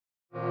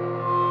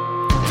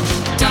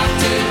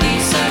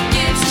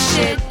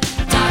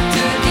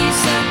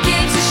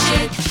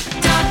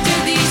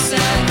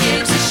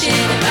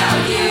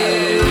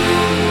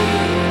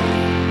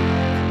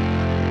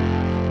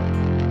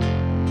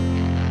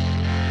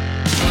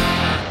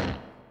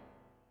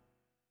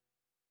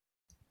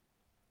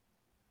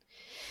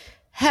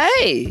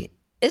Hey,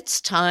 it's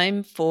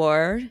time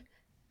for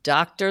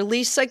Dr.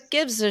 Lisa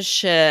Gives a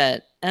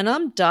Shit. And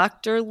I'm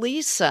Dr.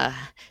 Lisa.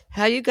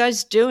 How you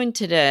guys doing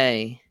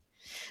today?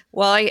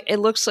 Well, it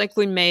looks like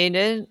we made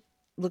it.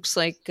 Looks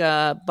like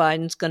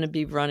Biden's going to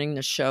be running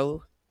the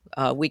show.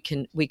 We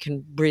can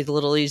breathe a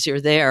little easier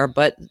there,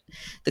 but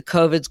the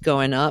COVID's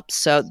going up,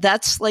 so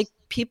that's like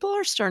people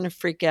are starting to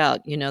freak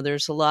out.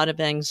 There's a lot of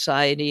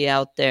anxiety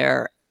out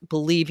there.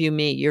 Believe you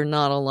me, you're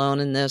not alone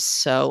in this.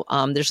 So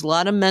there's a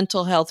lot of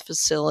mental health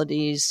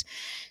facilities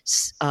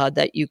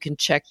that you can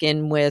check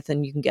in with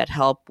and you can get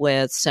help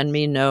with. Send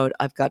me a note.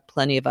 I've got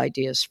plenty of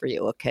ideas for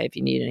you. Okay, if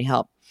you need any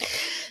help.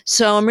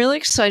 So I'm really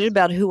excited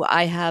about who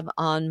I have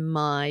on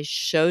my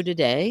show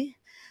today.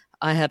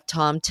 I have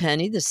Tom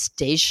Tenney, the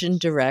station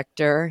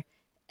director,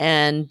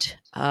 and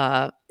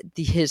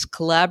his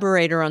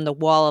collaborator on the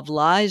Wall of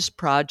Lies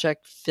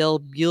project, Phil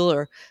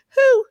Buehler,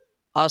 who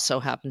also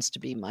happens to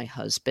be my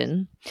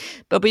husband.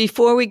 But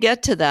before we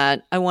get to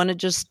that, I want to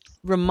just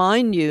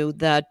remind you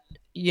that,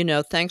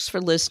 thanks for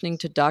listening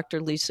to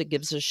Dr. Lisa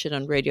Gives a Shit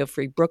on Radio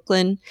Free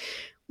Brooklyn.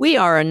 We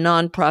are a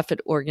nonprofit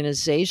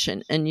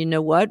organization. And you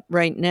know what?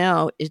 Right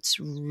now, it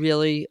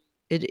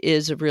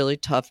is a really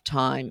tough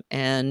time.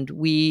 And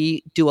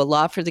we do a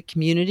lot for the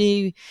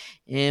community.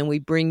 And we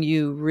bring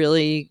you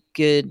really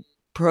good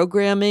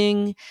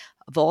programming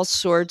of all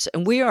sorts.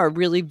 And we are a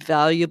really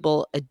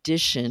valuable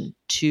addition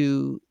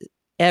to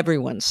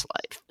everyone's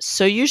life.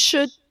 So you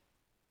should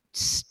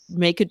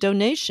make a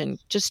donation.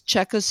 Just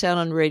check us out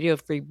on Radio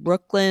Free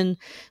Brooklyn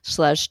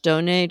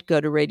 /donate.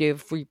 Go to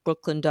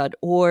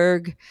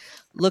radiofreebrooklyn.org.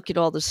 Look at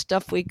all the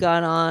stuff we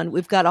got on.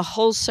 We've got a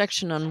whole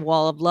section on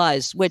Wall of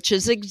Lies, which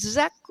is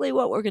exactly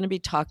what we're going to be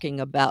talking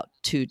about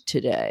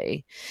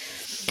today.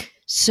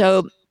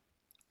 So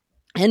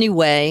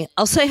anyway,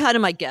 I'll say hi to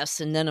my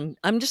guests, and then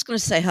I'm just going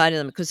to say hi to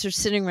them because they're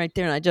sitting right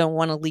there, and I don't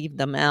want to leave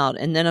them out.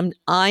 And then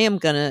I am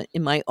going to,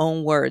 in my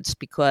own words,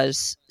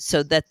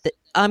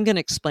 I'm going to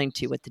explain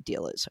to you what the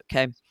deal is.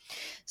 Okay.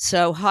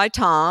 So, hi,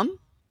 Tom.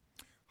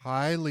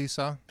 Hi,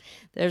 Lisa.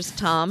 There's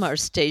Tom, our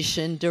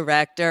station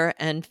director,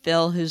 and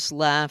Phil, who's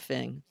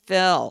laughing.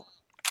 Phil.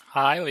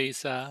 Hi,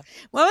 Lisa.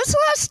 When was the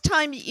last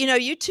time,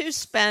 you two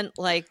spent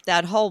like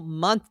that whole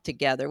month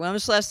together? When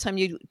was the last time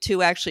you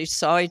two actually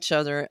saw each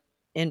other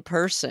in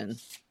person?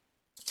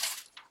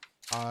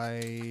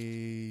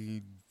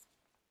 I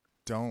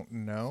don't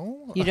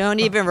know. You don't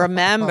even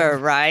remember,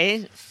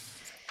 right?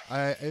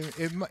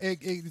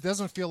 It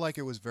doesn't feel like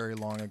it was very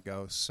long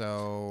ago.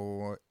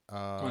 So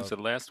Was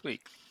it last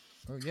week?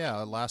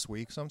 Yeah, last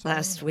week sometime.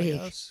 Last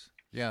week.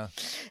 Yeah.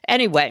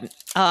 Anyway,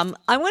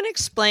 I want to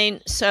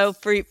explain. So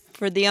for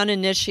the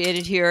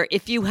uninitiated here,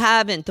 if you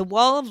haven't, the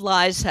Wall of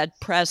Lies had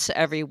press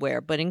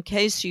everywhere. But in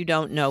case you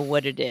don't know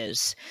what it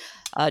is,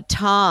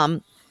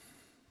 Tom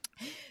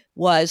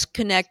was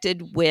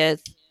connected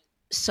with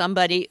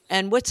somebody,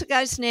 and what's the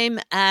guy's name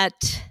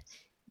at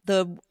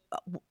the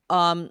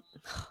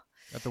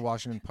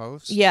Washington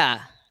Post?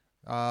 Yeah.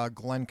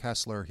 Glenn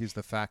Kessler. He's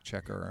the fact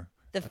checker.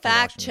 The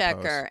fact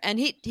checker. And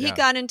he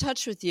got in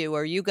touch with you,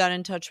 or you got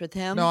in touch with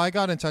him? No, I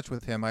got in touch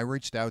with him. I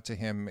reached out to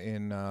him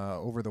in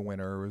over the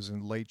winter. It was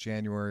in late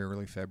January,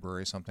 early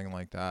February, something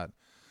like that.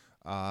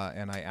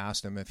 And I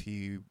asked him if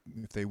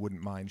they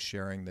wouldn't mind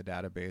sharing the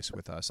database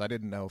with us. I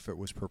didn't know if it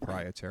was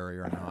proprietary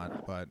or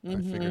not, but I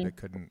figured it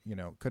couldn't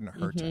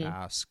hurt to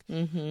ask.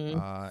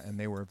 And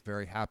they were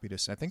very happy to.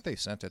 I think they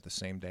sent it the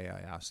same day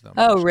I asked them.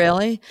 Oh,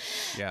 really?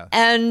 Yeah.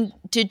 And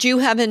did you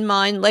have in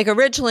mind, like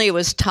originally it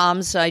was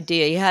Tom's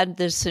idea. He had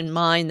this in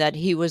mind that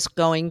he was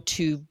going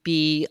to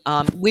be.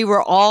 We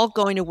were all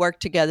going to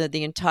work together,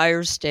 the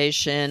entire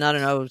station. I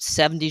don't know,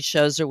 70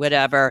 shows or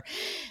whatever.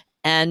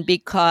 And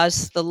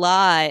because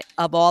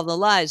of all the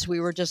lies, we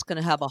were just going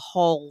to have a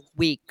whole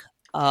week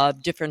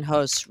of different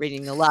hosts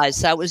reading the lies.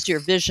 That was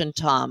your vision,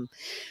 Tom.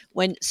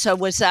 So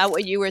was that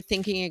what you were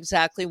thinking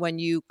exactly when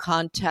you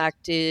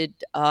contacted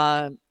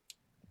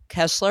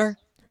Kessler?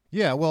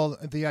 Yeah, well,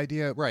 the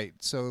idea, right.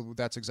 So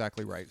that's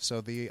exactly right. So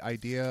the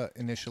idea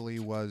initially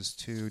was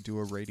to do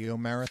a radio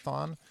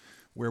marathon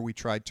where we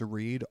tried to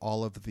read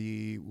all of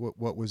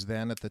what was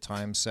then at the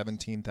time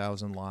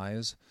 17,000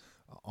 lies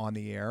on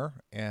the air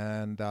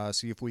and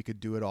see if we could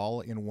do it all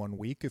in 1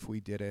 week if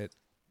we did it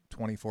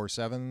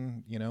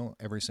 24/7,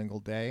 every single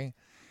day.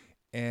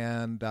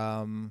 And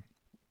and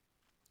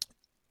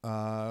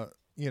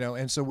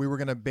so we were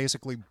going to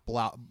basically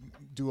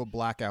do a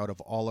blackout of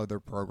all other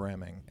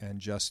programming and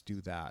just do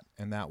that.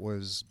 And that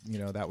was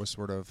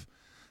sort of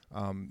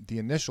the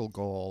initial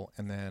goal.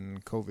 And then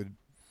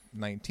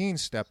COVID-19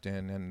 stepped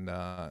in and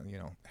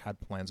had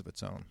plans of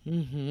its own.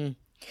 Mm-hmm.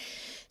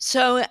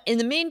 So in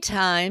the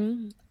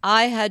meantime,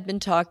 I had been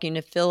talking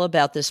to Phil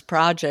about this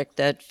project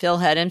that Phil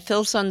had, and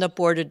Phil's on the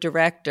board of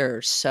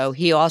directors, so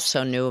he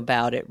also knew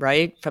about it,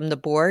 right? From the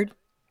board,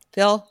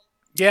 Phil?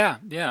 Yeah,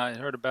 I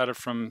heard about it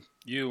from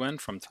you and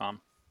from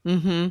Tom.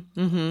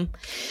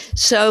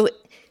 So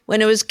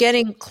when it was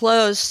getting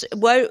close,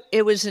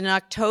 it was in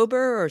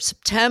October or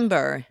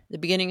September, the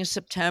beginning of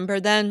September,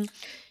 then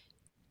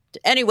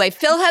Anyway,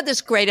 Phil had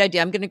this great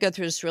idea. I'm going to go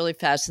through this really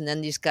fast, and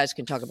then these guys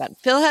can talk about it.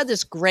 Phil had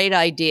this great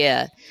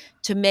idea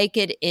to make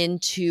it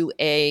into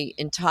a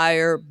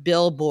entire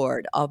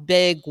billboard, a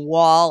big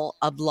wall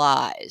of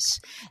lies.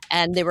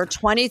 And there were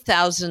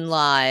 20,000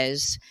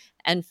 lies,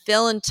 and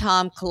Phil and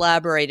Tom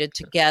collaborated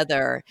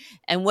together.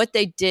 And what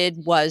they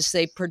did was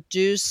they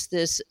produced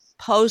this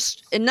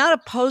and not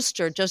a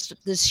poster, just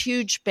this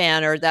huge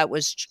banner that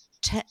was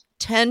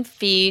 10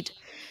 feet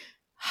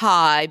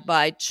high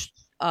by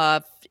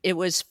it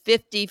was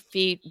 50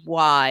 feet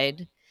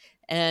wide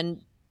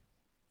and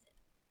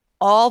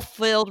all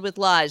filled with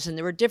lies. And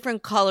there were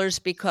different colors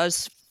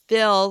because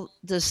Phil,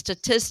 the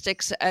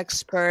statistics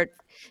expert,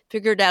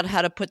 figured out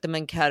how to put them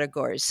in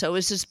categories. So it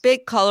was this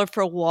big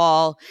colorful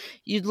wall.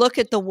 You'd look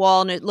at the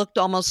wall and it looked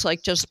almost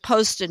like just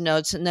Post-it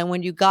notes. And then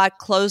when you got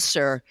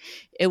closer,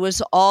 it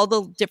was all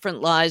the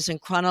different lies in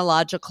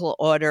chronological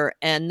order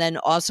and then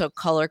also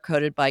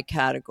color-coded by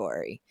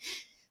category.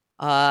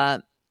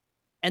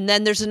 And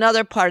then there's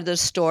another part of the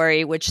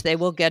story, which they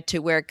will get to,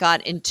 where it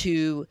got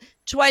into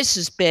twice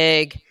as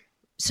big.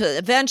 So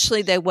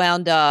eventually they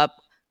wound up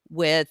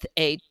with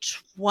a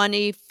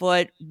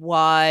 20-foot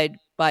wide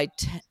by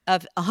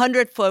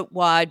 100-foot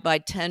wide by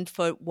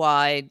 10-foot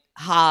wide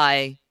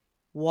high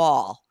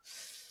wall.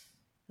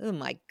 Oh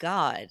my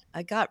God,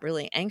 I got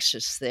really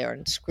anxious there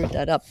and screwed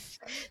that up.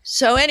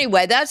 So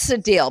anyway, that's the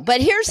deal. But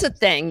here's the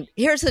thing.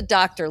 Here's the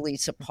Dr.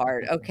 Lisa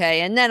part,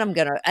 okay? And then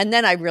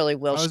I really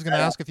will. I was going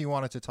to ask if you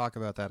wanted to talk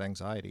about that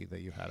anxiety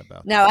that you had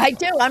about. No, I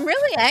do. I'm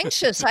really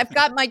anxious. I've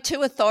got my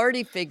two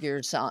authority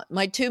figures on.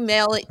 My two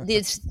male,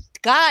 these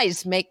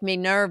guys make me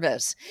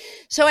nervous.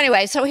 So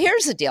anyway, so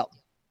here's the deal.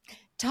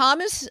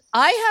 Thomas,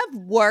 I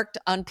have worked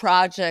on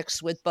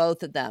projects with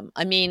both of them.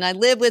 I mean, I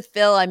live with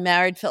Phil. I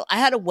married Phil. I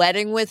had a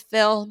wedding with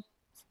Phil.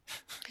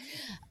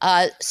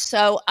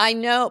 So I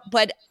know,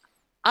 but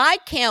I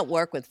can't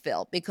work with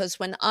Phil because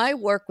when I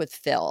work with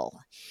Phil,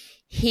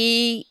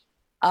 he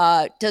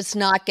does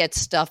not get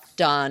stuff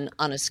done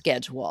on a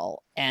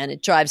schedule, and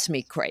it drives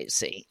me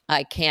crazy.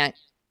 I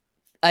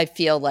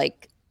feel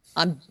like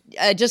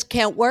I just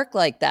can't work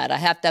like that. I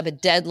have to have a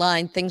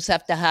deadline. Things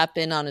have to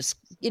happen on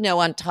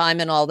on time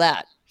and all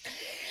that.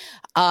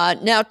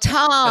 Now,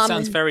 Tom. That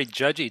sounds very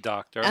judgy,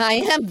 Doctor. I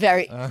am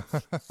very.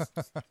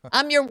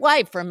 I'm your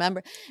wife,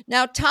 remember?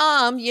 Now,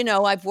 Tom,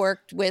 I've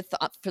worked with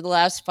for the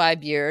last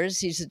 5 years.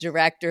 He's the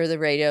director of the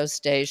radio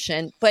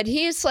station, but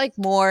he's like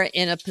more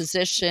in a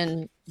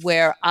position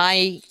where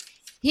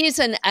he's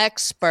an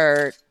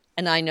expert,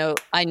 and I know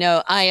I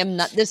am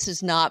not. This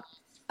is not.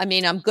 I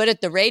mean, I'm good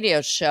at the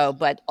radio show,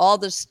 but all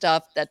the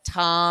stuff that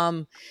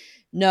Tom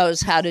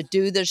knows how to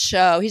do the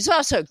show. He's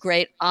also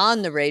great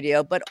on the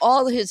radio, but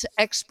all his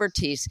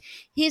expertise,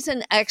 he's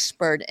an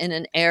expert in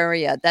an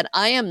area that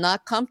I am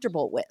not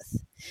comfortable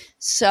with.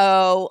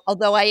 So,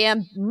 although I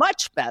am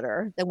much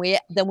better than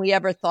we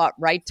ever thought,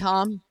 right,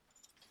 Tom?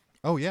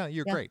 Oh yeah,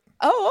 you're great.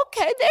 Oh,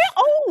 okay.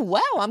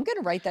 Wow, I'm going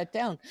to write that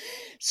down.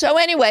 So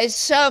anyway,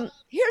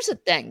 here's the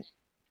thing.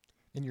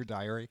 In your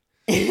diary?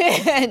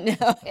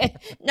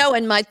 No,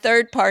 in my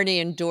third-party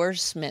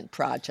endorsement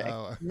project.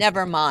 Oh.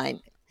 Never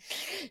mind.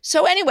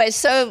 So anyway,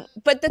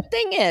 but the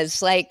thing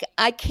is, like,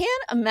 I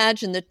can't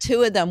imagine the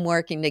two of them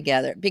working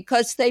together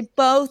because they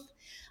both,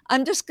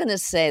 I'm just going to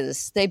say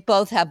this, they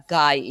both have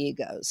guy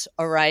egos,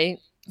 all right?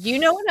 You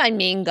know what I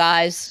mean,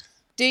 guys?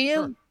 Do you?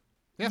 Sure.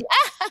 Yeah.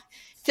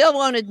 Phil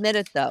won't admit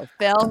it, though.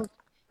 Phil,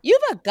 you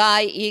have a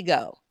guy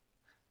ego.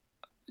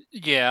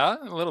 Yeah,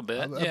 a little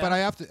bit. Yeah. But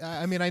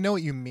I know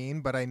what you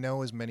mean, but I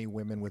know as many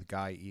women with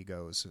guy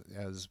egos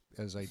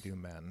as I do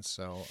men.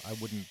 So I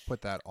wouldn't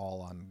put that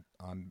all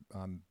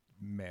on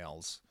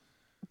males.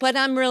 But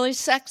I'm really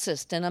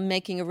sexist, and I'm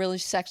making a really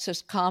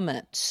sexist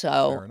comment.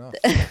 So fair enough.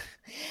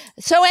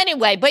 So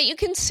anyway, but you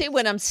can see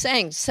what I'm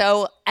saying.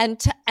 So and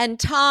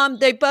Tom,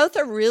 they both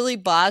are really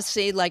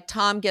bossy. Like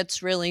Tom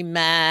gets really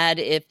mad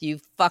if you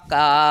fuck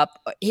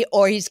up,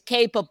 or he's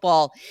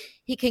capable.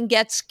 He can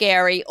get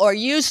scary, or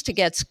used to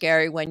get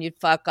scary when you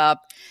fuck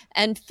up.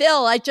 And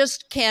Phil, I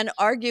just can't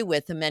argue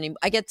with him anymore.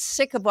 I get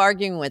sick of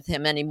arguing with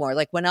him anymore.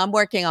 Like when I'm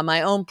working on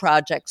my own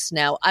projects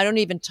now, I don't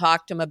even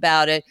talk to him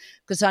about it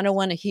because I don't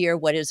want to hear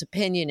what his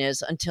opinion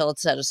is until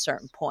it's at a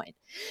certain point.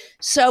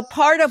 So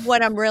part of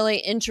what I'm really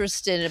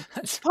interested in,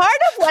 that's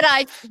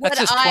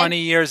just 20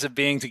 years of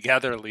being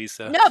together,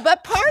 Lisa. No,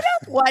 but part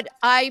of what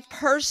I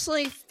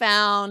personally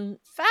found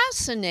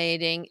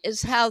fascinating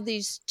is how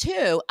these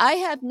two, I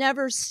have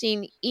never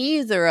seen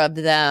either of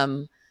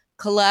them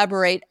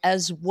collaborate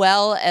as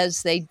well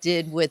as they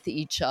did with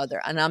each other.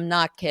 And I'm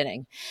not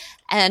kidding.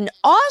 And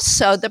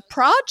also the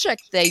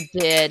project they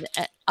did,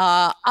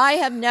 I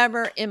have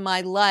never in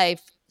my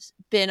life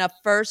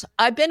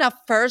I've been a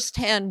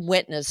first-hand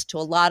witness to a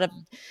lot of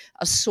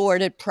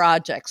assorted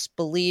projects,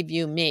 believe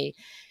you me,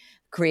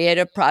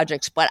 creative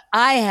projects, but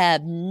I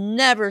have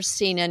never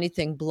seen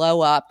anything blow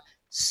up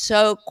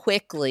so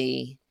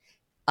quickly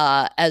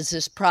as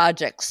this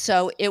project.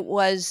 So it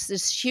was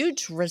this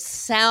huge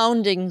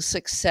resounding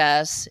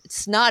success.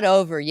 It's not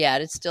over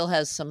yet. It still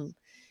has some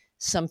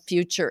some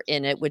future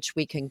in it, which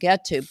we can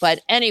get to. But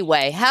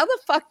anyway, how the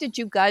fuck did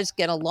you guys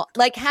get along?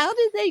 Like, how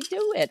did they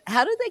do it?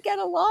 How did they get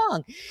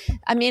along?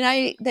 I mean,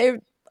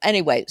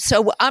 anyway,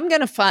 so I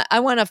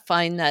want to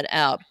find that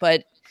out,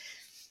 but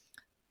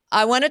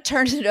I want to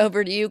turn it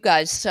over to you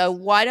guys. So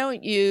why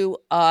don't you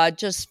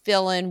just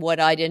fill in what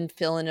I didn't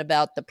fill in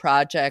about the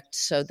project,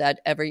 so that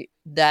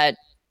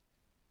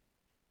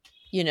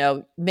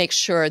make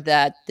sure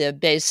that the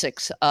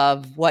basics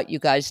of what you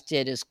guys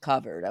did is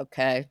covered.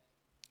 Okay.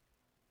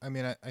 I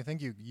mean, I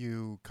think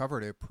you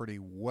covered it pretty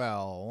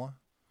well.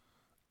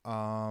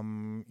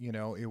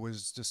 It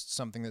was just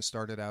something that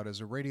started out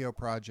as a radio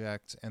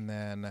project, and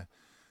then,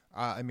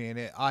 I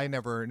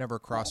never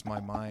crossed my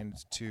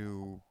mind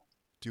to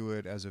do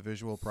it as a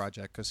visual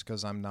project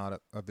because I'm not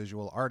a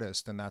visual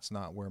artist, and that's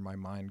not where my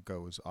mind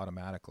goes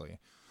automatically.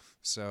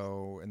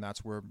 So, and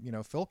that's where,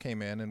 Phil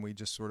came in, and we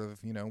just sort of,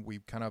 we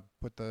kind of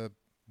put the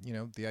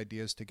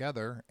ideas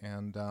together,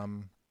 and,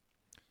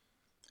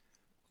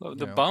 well,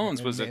 the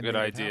bones was a good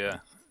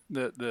idea.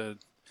 I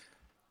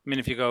mean,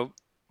 if you go,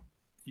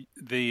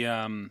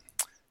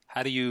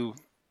 how do you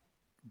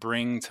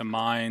bring to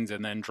mind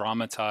and then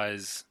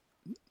dramatize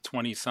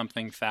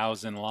 20-something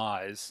thousand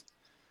lies?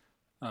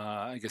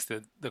 I guess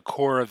the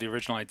core of the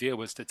original idea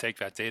was to take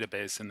that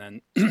database and then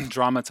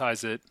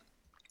dramatize it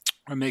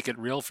or make it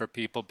real for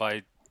people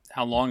by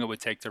how long it would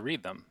take to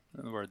read them. In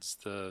other words,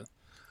 the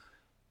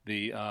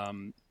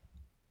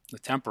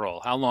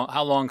temporal, how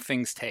long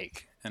things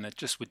take. And it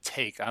just would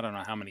take, I don't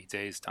know how many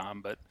days,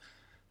 Tom, but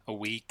a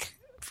week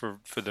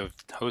for the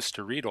host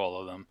to read all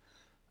of them.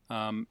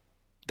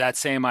 That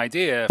same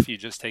idea, if you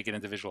just take it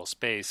into visual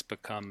space,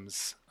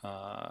 becomes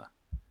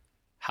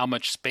how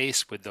much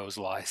space would those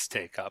lies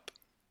take up?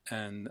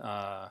 And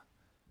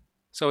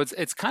so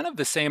it's kind of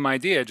the same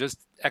idea, just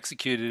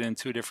executed in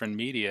two different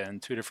media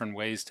and two different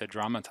ways to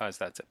dramatize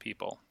that to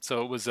people.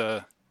 So it was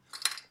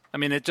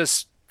it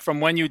just, from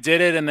when you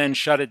did it and then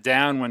shut it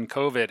down when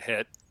COVID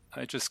hit,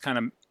 it just kind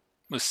of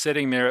was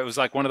sitting there. It was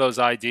like one of those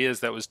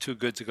ideas that was too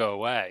good to go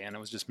away, and it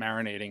was just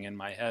marinating in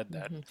my head.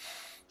 That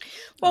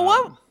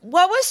well,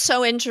 what was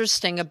so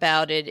interesting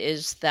about it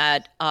is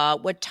that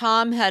what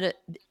Tom had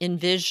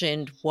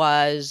envisioned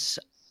was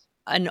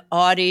an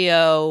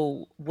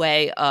audio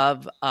way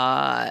of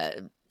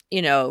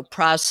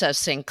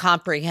processing,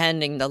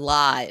 comprehending the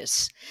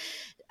lies,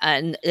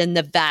 and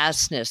the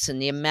vastness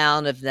and the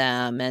amount of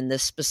them, and the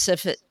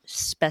specific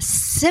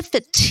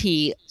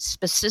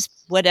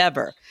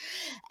whatever.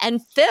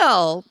 And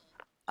Phil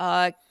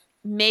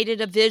made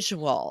it a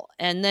visual,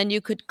 and then you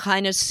could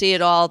kind of see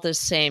it all at the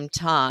same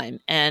time.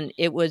 And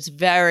it was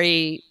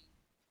very,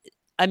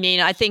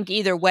 I think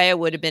either way it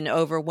would have been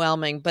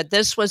overwhelming, but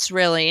this was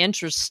really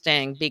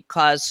interesting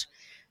because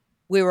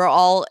we were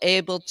all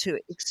able to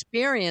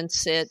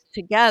experience it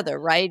together,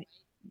 right?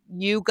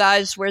 You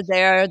guys were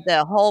there.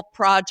 The whole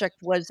project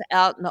was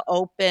out in the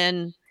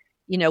open,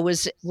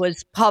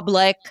 was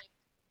public,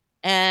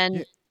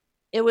 and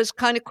it was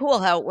kind of cool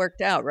how it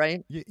worked out,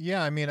 right?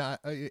 Yeah,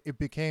 it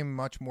became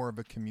much more of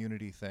a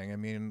community thing. I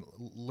mean,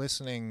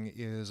 listening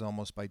is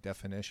almost by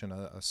definition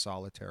a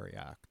solitary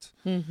act,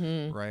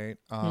 right?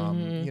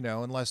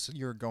 Unless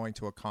you're going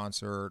to a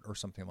concert or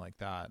something like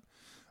that.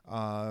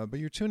 But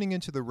you're tuning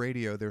into the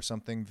radio. There's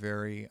something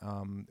very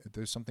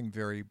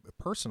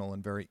personal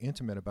and very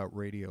intimate about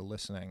radio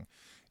listening.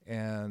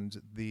 And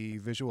the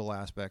visual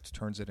aspect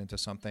turns it into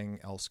something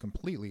else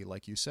completely.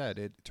 Like you said,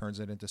 it turns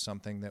it into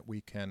something that we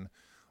can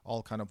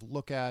all kind of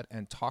look at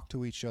and talk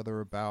to each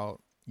other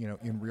about,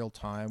 in real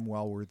time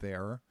while we're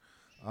there.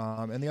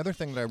 And the other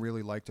thing that I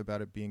really liked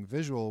about it being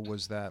visual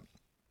was that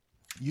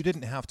you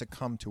didn't have to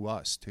come to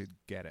us to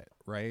get it,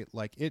 right?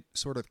 Like, it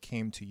sort of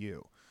came to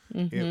you.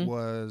 It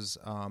was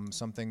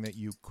something that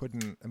you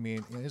couldn't,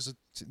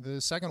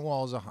 the second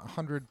wall is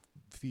 100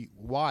 feet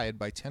wide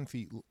by 10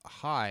 feet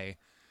high,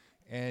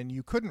 and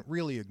you couldn't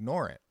really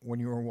ignore it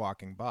when you were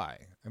walking by.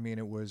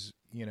 It was,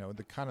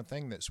 the kind of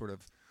thing that sort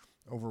of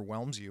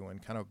overwhelms you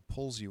and kind of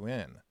pulls you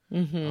in,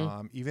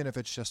 even if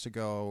it's just to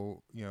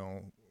go,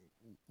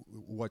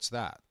 what's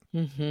that?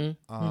 And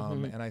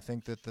I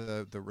think that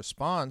the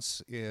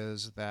response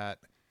is that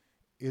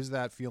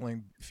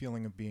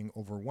feeling of being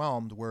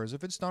overwhelmed. Whereas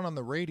if it's done on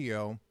the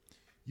radio,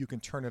 you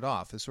can turn it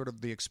off. It's sort of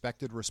the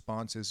expected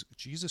response is,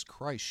 Jesus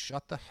Christ,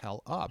 shut the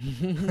hell up.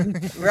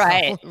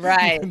 Right.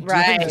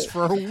 Doing this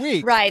for a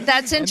week. Right.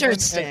 That's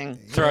interesting.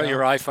 And throw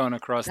your iPhone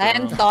across the room. I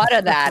hadn't thought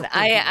of that.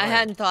 I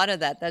hadn't thought of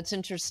that. That's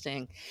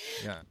interesting.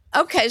 Yeah.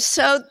 Okay.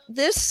 So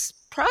this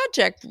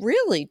project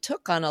really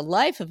took on a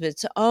life of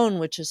its own,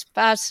 which is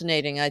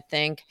fascinating, I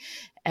think.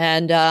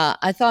 And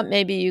I thought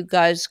maybe you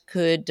guys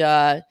could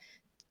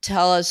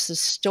tell us the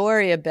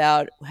story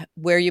about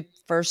where you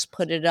first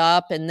put it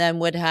up and then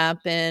what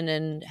happened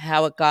and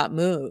how it got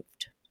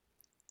moved.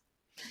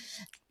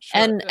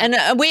 Sure.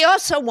 And we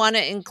also want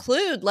to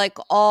include like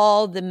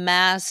all the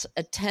mass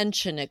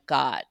attention it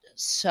got.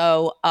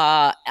 So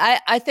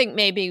I think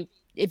maybe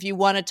if you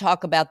want to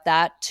talk about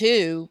that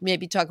too,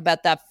 maybe talk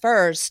about that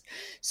first,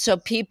 so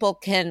people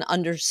can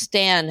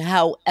understand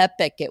how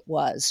epic it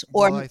was.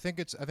 Or Well, I think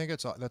it's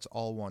that's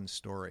all one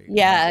story, and I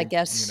yeah, I think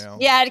guess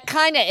yeah, it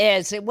kind of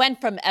is. It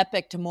went from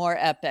epic to more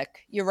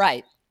epic. You're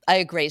right. I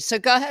agree. So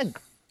go ahead.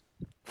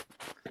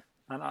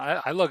 And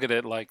I look at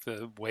it like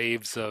the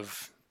waves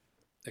of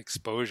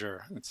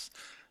exposure.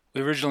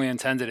 We originally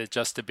intended it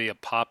just to be a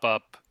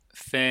pop-up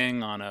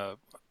thing on a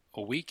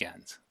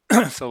weekend,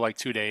 so like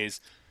 2 days,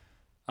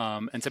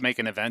 and to make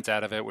an event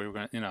out of it. We were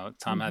going to,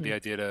 Tom had the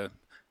idea to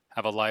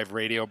have a live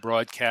radio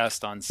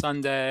broadcast on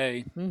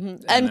Sunday.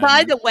 And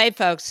by the way,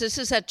 folks, this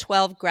is at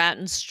 12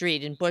 Grattan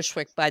Street in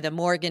Bushwick by the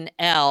Morgan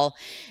L.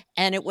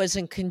 And it was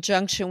in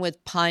conjunction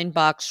with Pine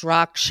Box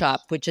Rock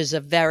Shop, which is a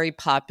very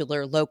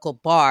popular local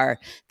bar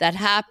that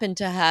happened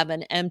to have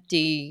an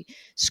empty,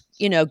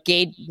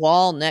 gate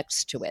wall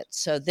next to it.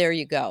 So there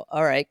you go.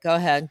 All right, go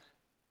ahead.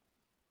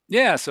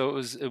 Yeah, so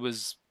it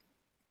was,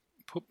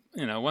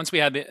 once we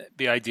had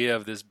the idea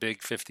of this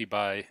big 50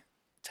 by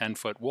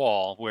 10-foot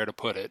wall, where to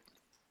put it,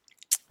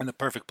 and the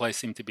perfect place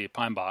seemed to be a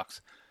Pine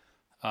Box,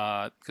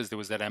 because there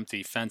was that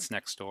empty fence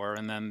next door.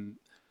 And then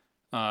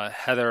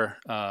Heather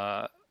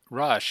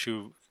Rush,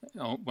 one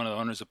of the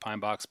owners of Pine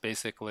Box,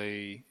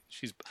 basically,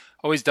 she's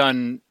always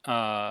done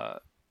a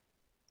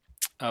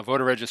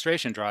voter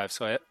registration drive.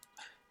 So I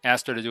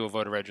asked her to do a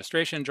voter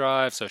registration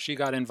drive. So she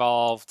got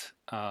involved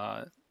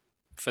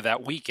for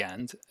that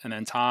weekend. And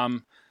then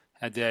Tom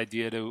had the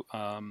idea to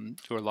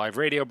do a live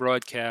radio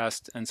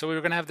broadcast. And so we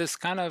were going to have this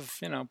kind of,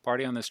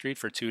 party on the street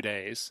for 2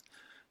 days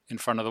in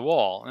front of the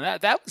wall.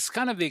 And that was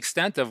kind of the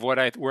extent of where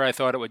I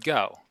thought it would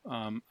go.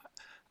 I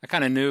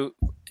kind of knew,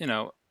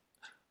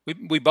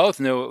 we both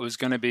knew it was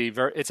going to be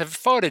it's a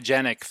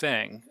photogenic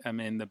thing. I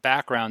mean, the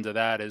background of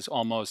that is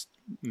almost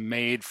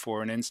made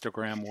for an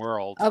Instagram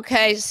world.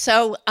 Okay,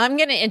 so I'm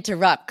going to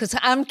interrupt because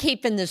I'm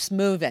keeping this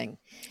moving.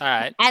 All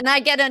right. And I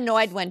get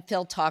annoyed when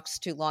Phil talks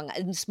too long.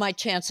 It's my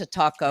chance to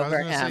talk over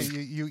him.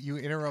 Say, you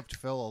interrupt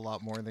Phil a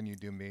lot more than you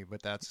do me,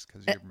 but that's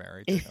because you're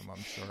married to him,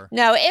 I'm sure.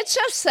 No, it's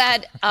just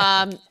that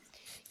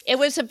it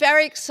was a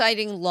very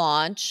exciting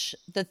launch.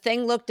 The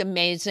thing looked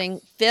amazing.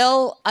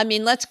 Phil,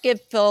 let's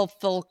give Phil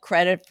full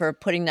credit for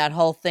putting that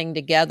whole thing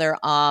together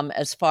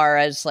as far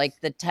as like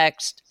the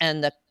text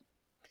and the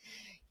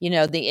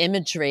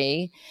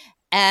imagery.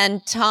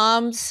 And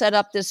Tom set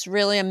up this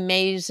really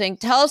amazing.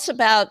 Tell us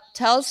about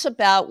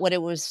what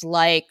it was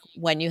like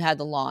when you had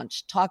the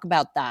launch. Talk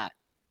about that.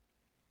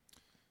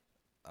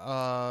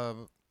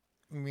 The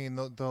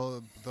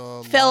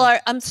Phil,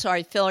 launch... I'm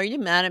sorry, Phil. Are you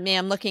mad at me?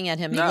 I'm looking at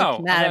him. No,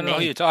 mad I don't know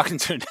who you're talking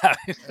to now.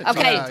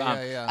 Okay,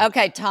 yeah.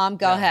 Okay, Tom,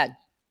 go ahead.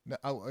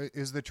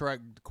 Is the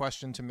direct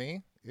question to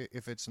me?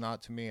 If it's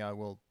not to me, I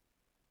will.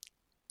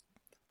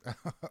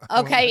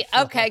 Okay,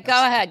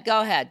 go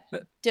ahead.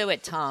 Do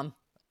it, Tom.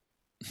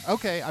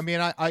 Okay, I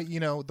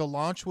the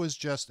launch was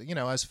just,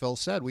 as Phil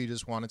said, we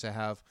just wanted to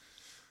have,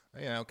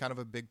 kind of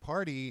a big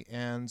party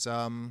and,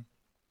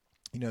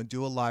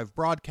 do a live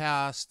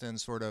broadcast and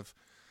sort of,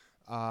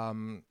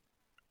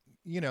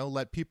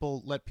 let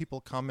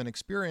people come and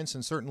experience.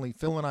 And certainly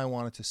Phil and I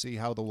wanted to see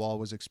how the wall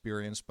was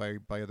experienced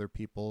by other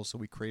people. So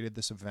we created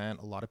this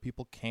event. A lot of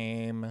people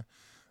came.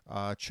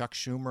 Chuck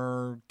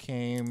Schumer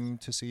came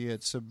to see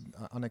it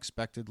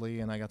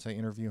unexpectedly, and I got to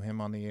interview him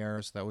on the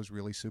air. So that was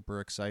really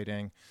super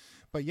exciting.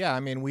 But yeah,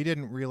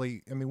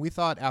 we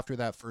thought after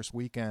that first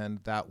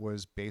weekend, that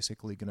was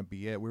basically going to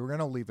be it. We were going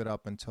to leave it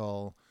up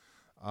until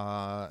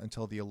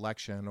the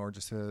election, or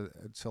just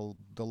until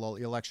the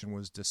election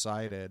was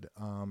decided.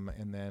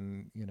 And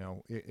then,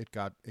 it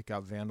got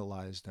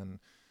vandalized, and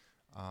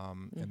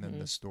then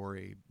the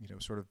story,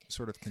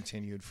 sort of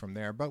continued from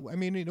there. But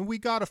we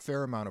got a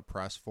fair amount of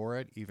press for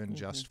it, even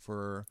just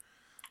for,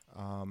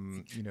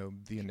 the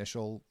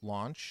initial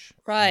launch.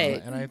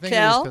 Right. And I think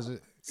Phil? it was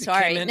because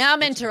sorry, now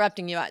I'm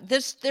interrupting you.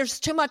 There's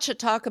too much to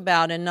talk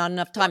about and not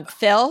enough time.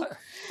 Phil,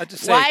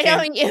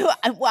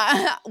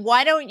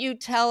 why don't you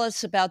tell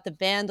us about the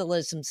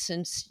vandalism,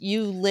 since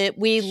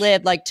we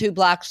live like 2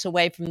 blocks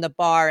away from the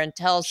bar, and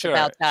tell us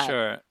about that.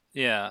 Sure.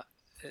 Yeah.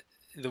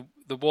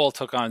 The wall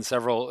took on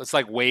it's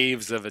like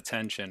waves of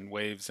attention,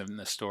 waves in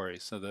the story.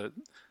 So the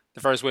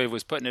first wave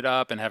was putting it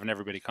up and having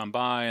everybody come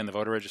by, and the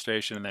voter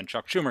registration, and then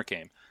Chuck Schumer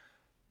came.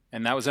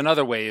 And that was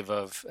another wave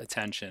of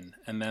attention.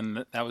 And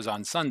then that was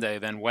on Sunday.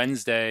 Then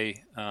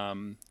Wednesday,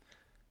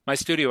 my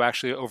studio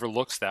actually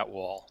overlooks that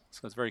wall.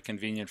 So it's very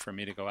convenient for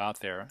me to go out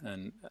there.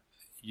 And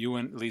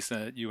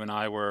Lisa, you and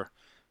I were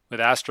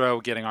with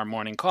Astro getting our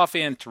morning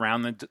coffee, and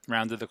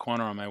rounded the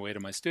corner on my way to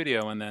my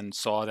studio, and then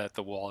saw that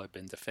the wall had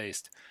been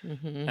defaced.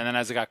 Mm-hmm. And then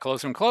as it got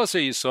closer and closer,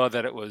 you saw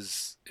that it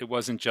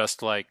wasn't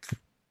just like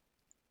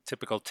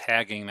typical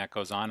tagging that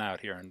goes on out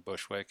here in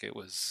Bushwick. It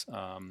was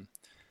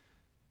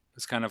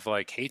kind of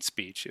like hate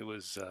speech. It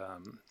was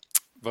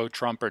vote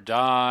Trump or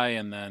die,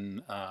 and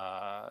then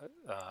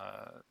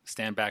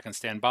stand back and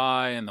stand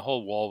by, and the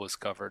whole wall was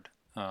covered.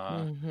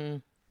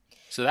 So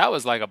that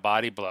was like a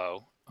body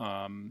blow.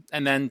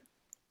 And then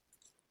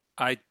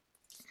I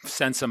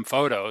sent some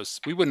photos.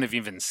 We wouldn't have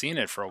even seen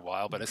it for a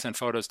while, but I sent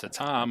photos to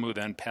Tom, who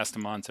then passed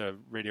them on to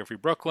Radio Free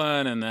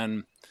Brooklyn. And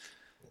then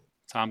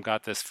Tom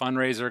got this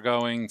fundraiser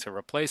going to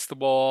replace the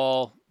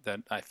wall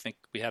that I think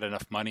we had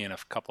enough money in a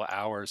couple of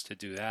hours to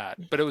do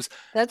that. But I was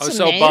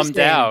so bummed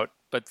out.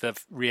 But the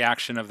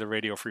reaction of the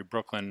Radio Free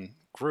Brooklyn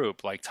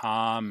group, like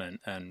Tom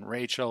and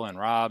Rachel and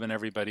Rob and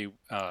everybody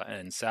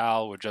and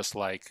Sal, were just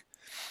like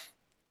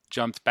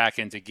jumped back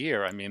into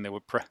gear. I mean,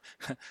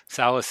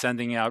 Sal was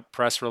sending out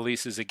press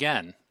releases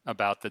again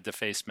about the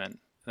defacement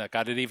that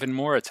got it even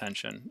more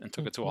attention and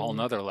took it to a whole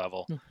nother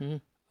level.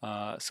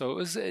 So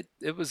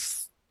it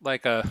was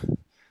like a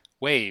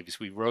waves.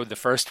 We rode the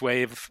first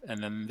wave,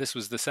 and then this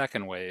was the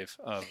second wave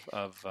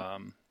of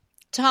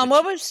Tom,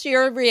 what was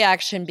your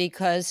reaction?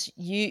 Because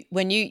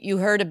when you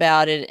heard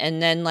about it,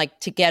 and then like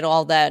to get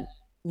all that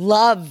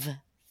love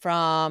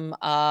from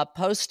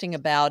posting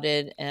about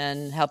it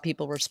and how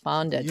people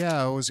responded.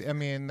 Yeah, it was. I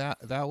mean,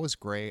 that was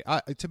great.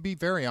 To be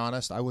very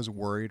honest, I was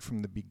worried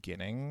from the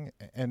beginning,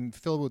 and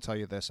Phil will tell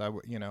you this. I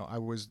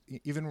was,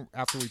 even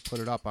after we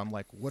put it up, I'm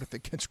like, what if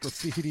it gets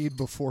graffitied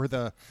before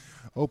the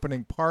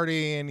opening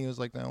party? And he was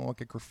like, no, it won't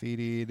get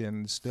graffitied.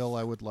 And still,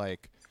 I would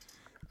like.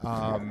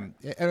 And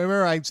I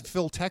remember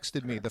Phil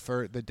texted me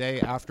the day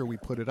after we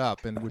put it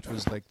up, and which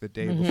was like the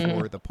day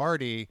before the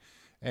party.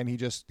 And he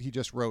just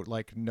wrote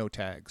like no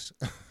tags,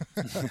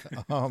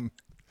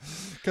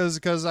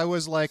 because I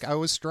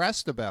was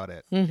stressed about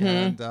it,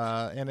 and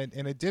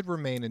it did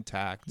remain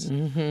intact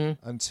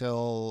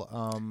until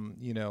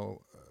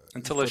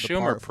until the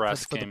Schumer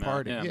press came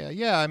out.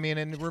 Yeah. I mean,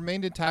 and it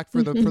remained intact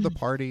for the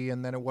party,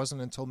 and then it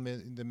wasn't until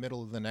the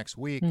middle of the next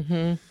week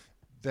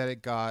that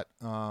it got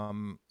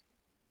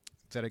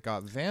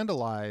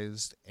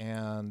vandalized,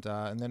 and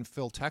then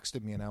Phil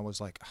texted me, and I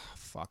was like, oh,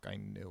 fuck, I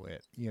knew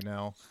it,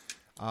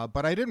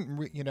 But I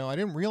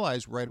didn't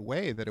realize right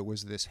away that it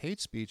was this hate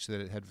speech that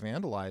it had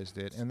vandalized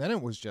it, and then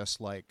it was just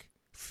like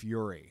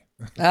fury.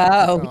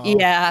 Oh,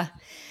 yeah.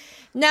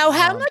 Now,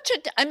 how much?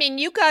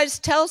 You guys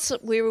tell us.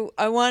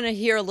 I want to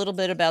hear a little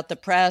bit about the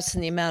press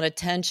and the amount of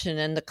attention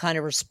and the kind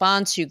of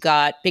response you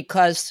got,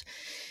 because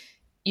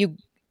you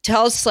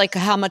tell us like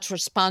how much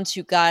response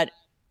you got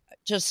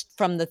just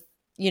from the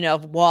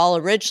wall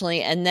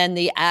originally, and then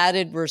the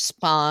added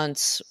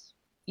response.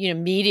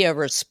 Media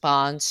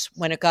response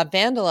when it got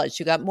vandalized.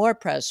 You got more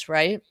press,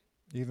 right?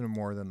 Even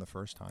more than the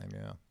first time,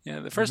 yeah.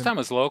 Yeah, the first time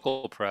was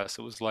local press.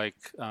 It was like,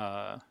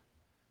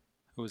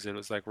 who was it? It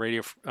was like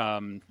Radio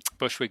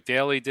Bushwick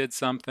Daily did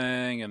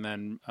something, and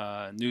then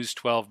News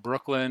 12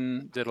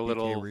 Brooklyn did a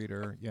little. BK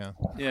Reader, yeah.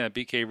 Yeah,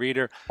 BK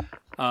Reader.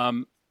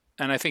 And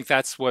I think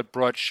that's what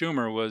brought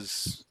Schumer,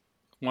 was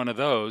one of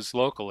those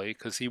locally,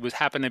 because he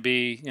happened to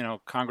be,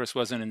 Congress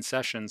wasn't in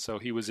session, so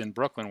he was in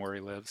Brooklyn where he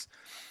lives.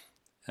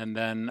 And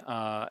then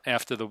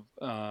after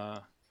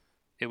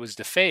it was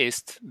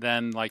defaced,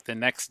 then like the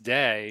next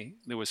day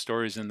there was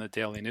stories in the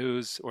Daily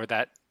News, or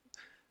that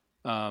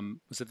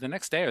was it the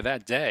next day or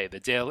that day?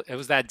 It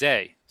was that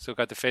day. So it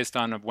got defaced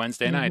on a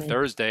Wednesday night.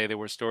 Thursday there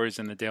were stories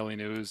in the Daily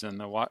News and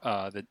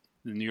the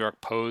New York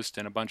Post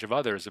and a bunch of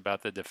others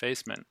about the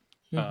defacement.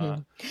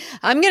 I'm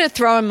going to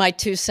throw in my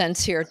 2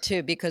 cents here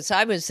too, because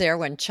I was there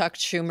when Chuck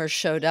Schumer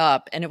showed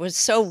up, and it was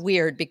so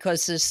weird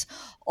because this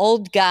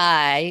old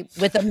guy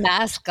with a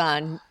mask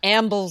on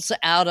ambles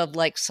out of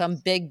like some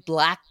big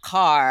black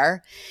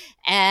car,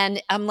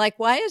 and I'm like,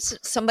 why is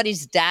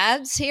somebody's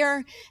dad's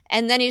here?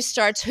 And then he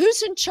starts,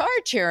 who's in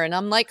charge here? And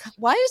I'm like,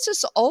 why is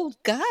this old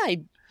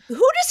guy? Who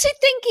does he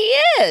think he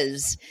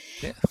is?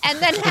 Yeah. And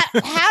then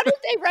how did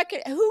they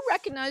who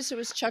recognized it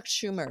was Chuck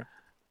Schumer?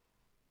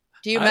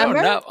 Do you remember?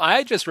 I don't know.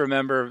 I just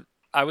remember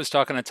I was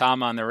talking to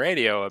Tom on the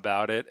radio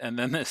about it, and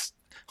then this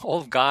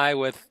old guy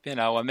with,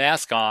 a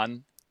mask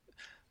on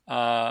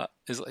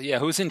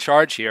who's in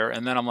charge here?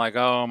 And then I'm like,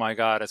 oh my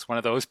God, it's one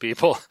of those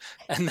people.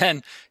 And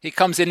then he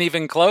comes in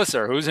even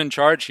closer. Who's in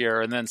charge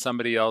here? And then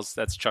somebody else,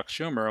 that's Chuck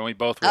Schumer. And we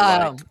both were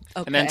okay.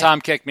 And then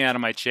Tom kicked me out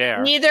of my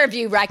chair. Neither of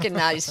you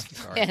recognized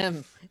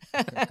him.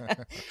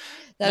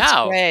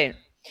 That's great.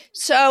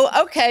 So,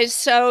 okay.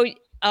 So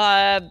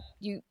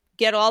you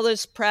get all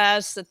this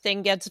press, the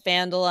thing gets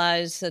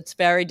vandalized. That's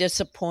very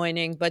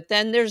disappointing. But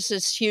then there's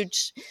this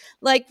huge,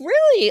 like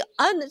really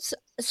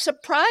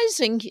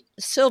surprising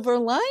silver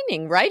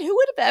lining, right? Who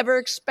would have ever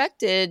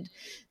expected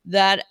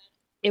that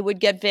it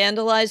would get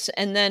vandalized?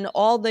 And then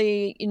all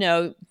the,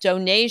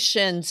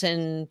 donations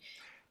and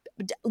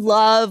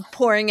love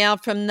pouring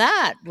out from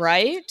that,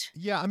 right?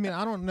 Yeah, I mean,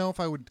 I don't know if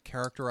I would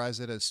characterize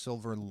it as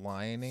silver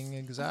lining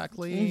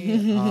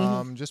exactly.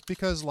 Just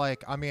because,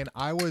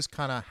 I was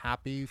kind of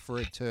happy for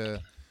it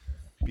to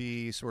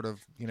be sort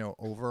of,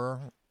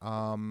 over,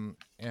 and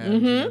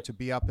to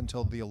be up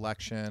until the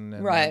election,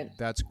 and right.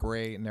 That's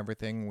great and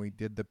everything. We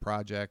did the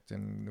project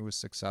and it was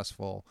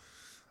successful.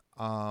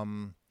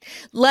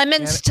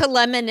 Lemons to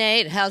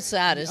lemonade. How's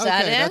that? Is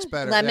that it? That's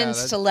better.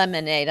 Lemons to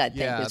lemonade, I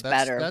think, is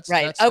better. That's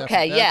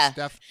okay. That's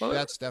definitely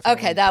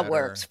okay. That better.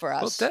 works for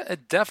us. Well,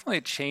 it definitely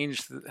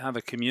changed how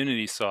the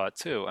community saw it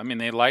too. I mean,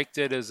 they liked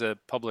it as a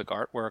public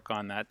artwork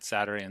on that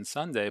Saturday and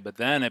Sunday, but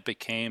then it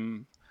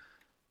became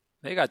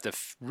they got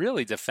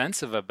really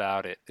defensive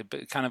about it.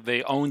 Kind of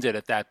they owned it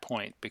at that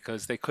point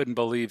because they couldn't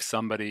believe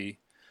somebody,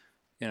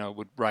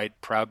 would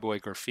write Proud Boy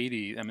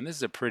graffiti. I mean,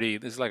 this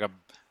is like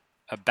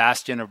a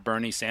bastion of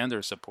Bernie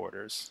Sanders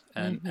supporters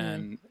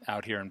and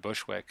out here in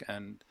Bushwick.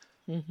 And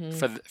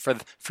for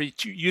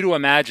you to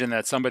imagine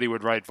that somebody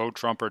would write "Vote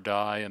Trump or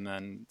Die" and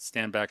then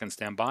stand back and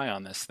stand by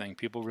on this thing,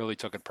 people really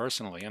took it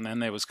personally. And then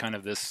there was kind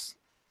of this,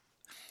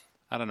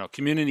 I don't know,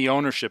 community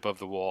ownership of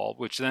the wall,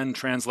 which then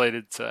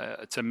translated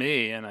to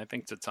me and I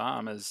think to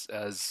Tom as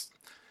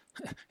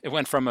it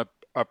went from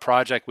a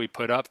project we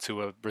put up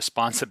to a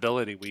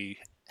responsibility we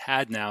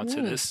had now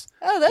to this.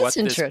 Oh, that's what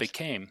interesting. This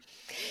became.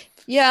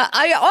 Yeah,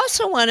 I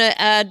also want to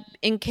add,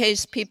 in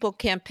case people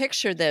can't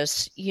picture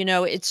this,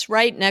 it's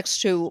right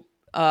next to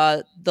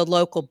the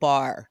local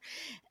bar.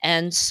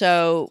 And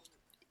so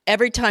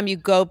every time you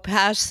go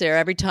past there,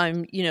 every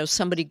time,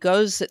 somebody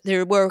goes,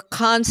 there were a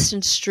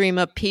constant stream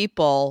of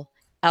people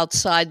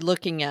outside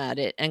looking at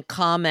it and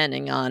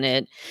commenting on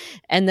it.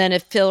 And then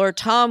if Phil or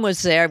Tom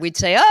was there, we'd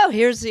say, oh,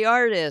 here's the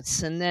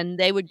artists. And then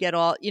they would get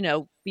all,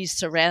 be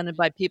surrounded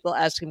by people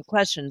asking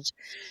questions.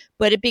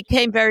 But it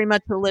became very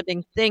much a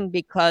living thing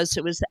because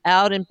it was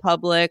out in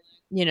public,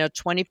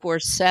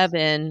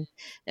 24/7,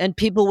 and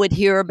people would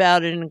hear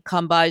about it and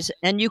come by.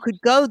 And you could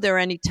go there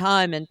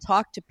anytime and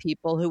talk to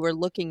people who were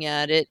looking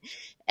at it.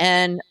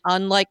 And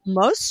unlike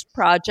most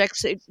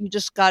projects, you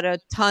just got a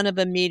ton of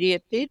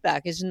immediate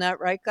feedback. Isn't that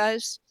right,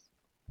 guys?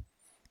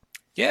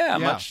 Yeah.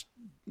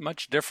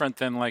 Much different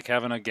than like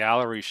having a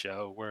gallery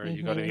show where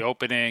you go to the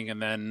opening and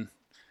then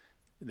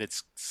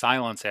it's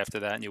silence after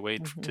that and you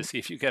wait to see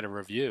if you get a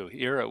review.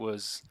 Here it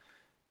was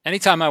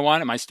anytime I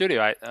wanted. My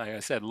studio, like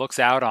I said, looks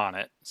out on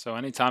it. So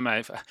anytime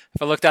if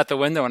I looked out the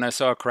window and I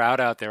saw a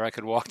crowd out there, I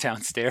could walk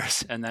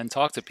downstairs and then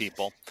talk to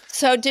people.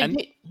 So did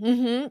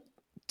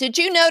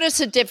you notice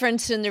a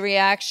difference in the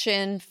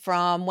reaction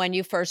from when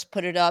you first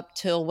put it up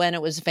till when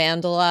it was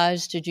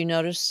vandalized? Did you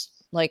notice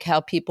like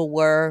how people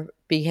were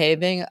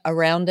behaving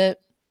around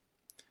it?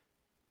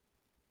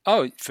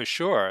 Oh, for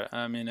sure.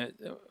 I mean,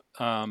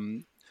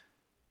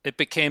 it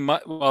became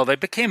they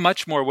became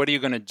much more. What are you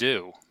going to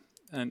do?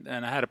 And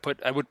I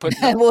would put.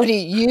 What are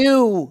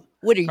you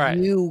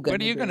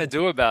going to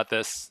do about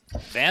this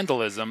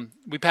vandalism?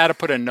 We had to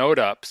put a note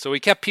up, so we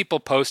kept people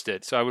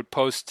posted. So I would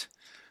post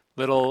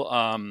little,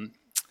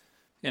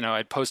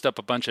 I'd post up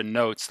a bunch of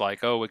notes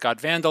like, "Oh, it got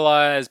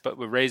vandalized, but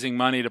we're raising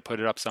money to put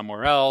it up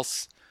somewhere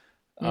else."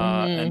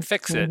 And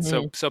fix it.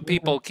 So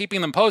people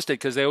keeping them posted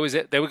because they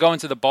would go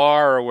into the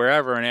bar or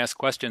wherever and ask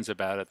questions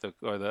about it,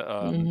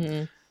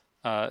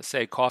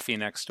 say coffee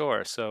next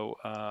door. So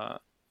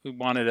we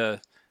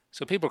wanted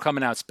so people were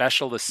coming out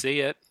special to see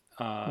it.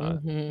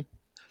 And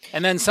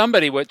then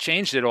what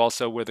changed it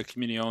also where the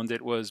community owned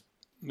it was,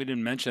 we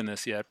didn't mention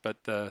this yet,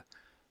 but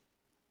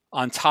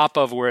on top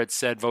of where it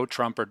said "Vote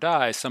Trump or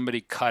Die,"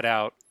 somebody cut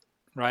out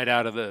right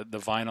out of the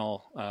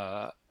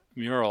vinyl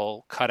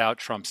mural, cut out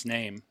Trump's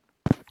name.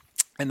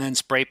 And then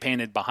spray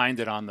painted behind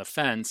it on the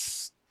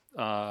fence,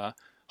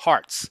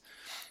 hearts,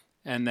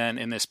 and then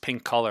in this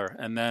pink color.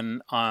 And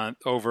then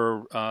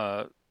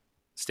over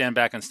 "Stand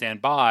Back and Stand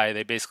By,"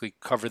 they basically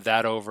covered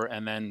that over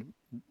and then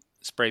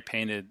spray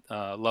painted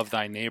 "Love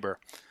Thy Neighbor."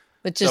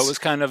 So it was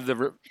kind of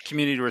the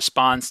community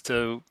response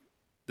to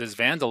this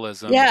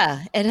vandalism.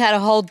 Yeah, it had a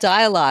whole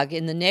dialogue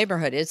in the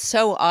neighborhood. It's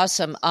so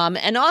awesome.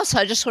 And also,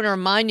 I just want to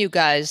remind you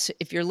guys,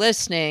 if you're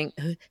listening,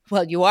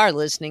 well, you are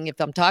listening if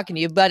I'm talking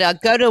to you, but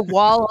go to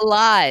Wall of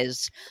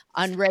Lies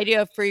on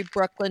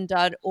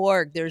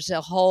radiofreebrooklyn.org. There's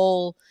a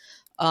whole,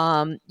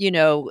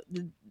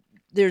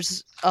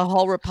 there's a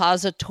whole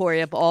repository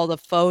of all the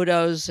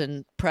photos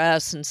and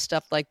press and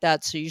stuff like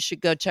that. So you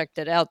should go check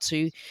that out so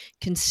you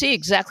can see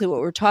exactly what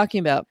we're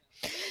talking about.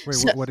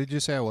 Wait, what did you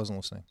say? I wasn't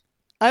listening.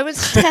 I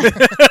was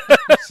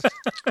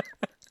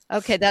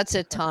okay. That's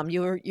it, Tom.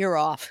 You're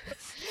off.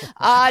 No,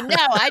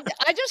 I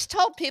just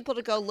told people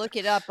to go look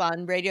it up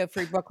on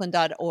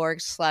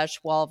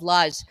radiofreebrooklyn.org/Wall of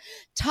Lies.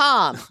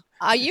 Tom,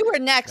 you were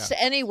next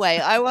anyway.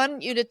 I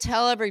want you to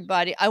tell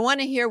everybody. I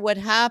want to hear what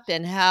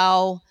happened.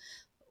 How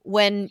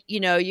when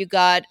you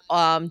got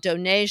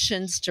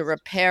donations to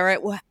repair it.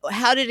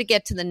 How did it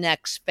get to the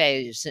next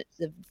phase?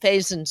 The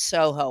phase in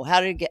Soho. How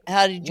did you?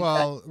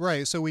 Well,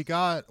 right. So we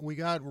got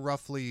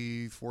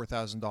roughly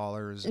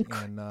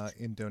 $4,000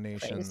 in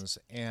donations,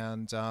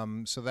 and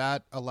so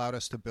that allowed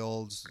us to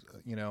build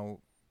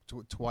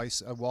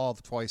twice a wall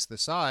of twice the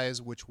size,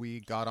 which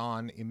we got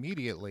on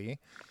immediately.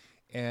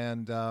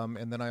 And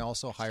then I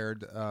also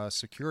hired a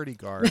security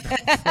guard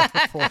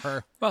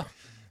for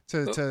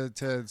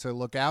to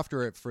look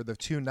after it for the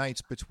 2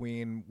 nights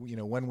between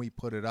when we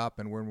put it up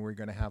and when we were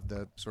going to have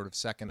the sort of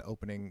second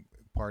opening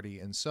party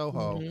in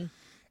Soho.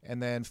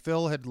 And then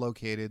Phil had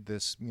located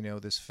this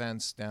this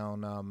fence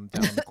down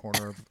the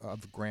corner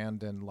of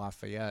Grand and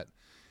Lafayette,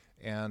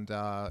 and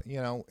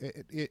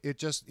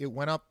it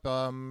went up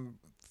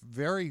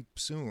very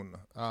soon.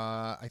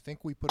 I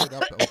think we put it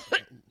up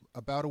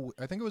about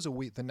I think it was a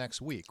week. The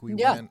next week we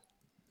went.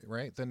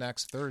 right? The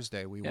next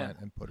Thursday we went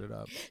and put it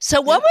up.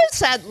 So what was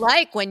that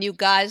like when you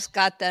guys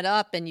got that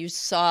up and you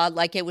saw,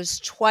 like, it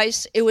was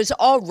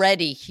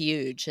already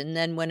huge, and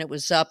then when it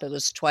was up, it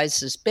was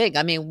twice as big?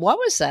 I mean, what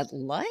was that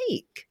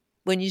like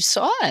when you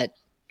saw it?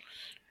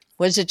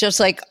 Was it just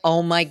like,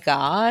 oh my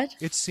God?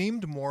 It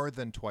seemed more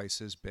than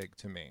twice as big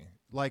to me.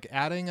 Like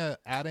adding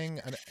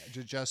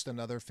just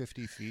another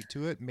 50 feet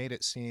to it made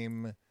it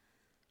seem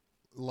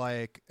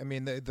like, I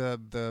mean,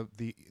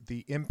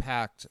 the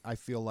impact, I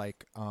feel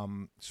like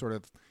sort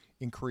of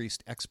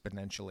increased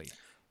exponentially.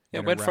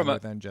 It went rather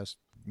than just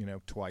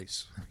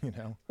twice.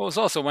 Well, it was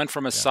also went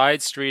from a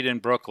side street in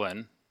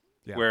Brooklyn,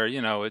 where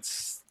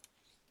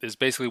there's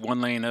basically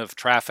one lane of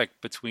traffic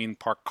between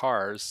parked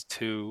cars,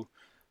 to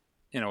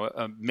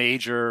a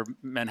major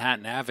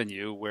Manhattan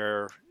Avenue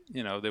where,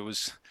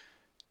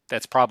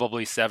 that's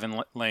probably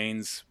 7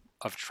 lanes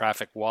of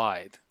traffic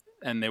wide,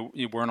 and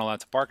you weren't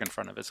allowed to park in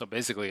front of it. So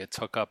basically it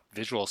took up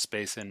visual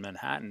space in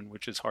Manhattan,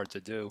 which is hard to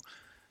do.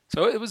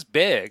 So it was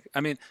big.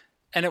 I mean,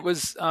 and it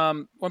was,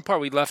 one part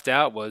we left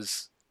out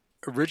was,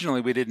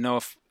 originally we didn't know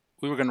if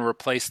we were going to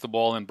replace the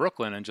wall in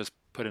Brooklyn and just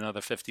put another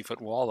 50-foot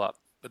wall up.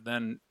 But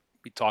then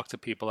we talked to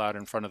people out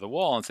in front of the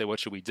wall and say, what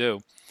should we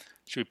do?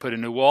 Should we put a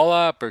new wall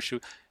up, or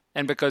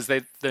and because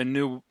the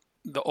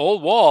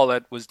old wall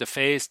that was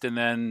defaced and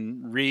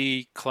then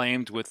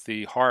reclaimed with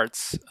the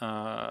hearts,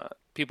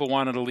 people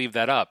wanted to leave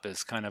that up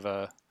as kind of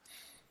a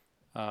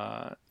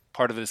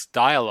part of this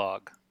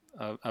dialogue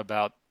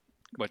about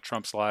what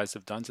Trump's lies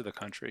have done to the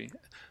country.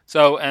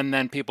 So, and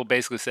then people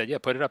basically said, yeah,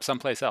 put it up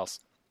someplace else.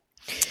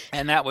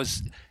 And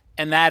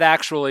that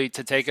actually,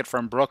 to take it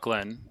from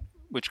Brooklyn,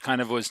 which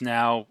kind of was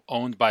now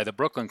owned by the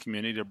Brooklyn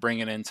community, to bring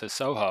it into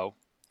Soho,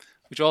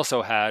 which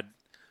also had,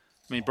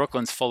 I mean,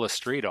 Brooklyn's full of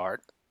street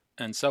art,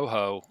 and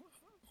Soho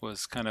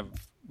was kind of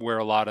where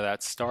a lot of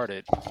that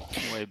started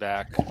way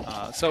back.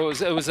 So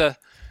it was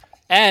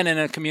and in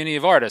a community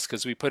of artists,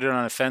 because we put it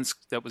on a fence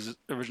that was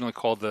originally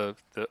called the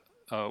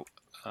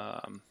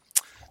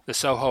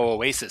Soho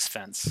Oasis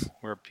fence,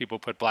 where people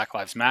put Black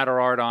Lives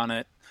Matter art on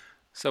it.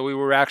 So we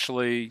were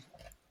actually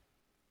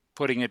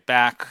putting it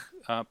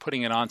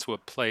onto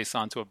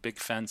a big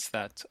fence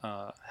that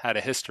had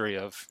a history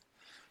of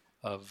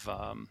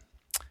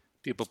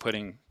people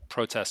putting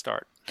protest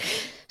art.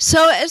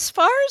 So as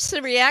far as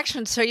the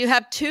reaction, so you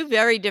have 2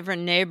 very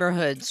different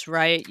neighborhoods,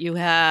 right? You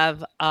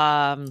have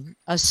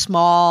a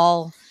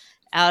small,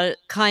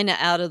 kind of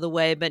out of the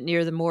way, but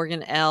near the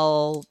Morgan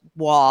L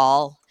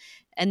wall.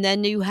 And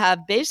then you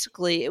have,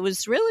 basically, it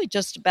was really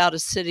just about a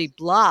city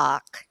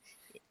block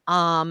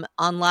on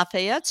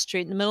Lafayette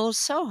Street in the middle of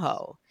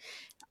Soho.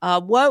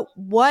 What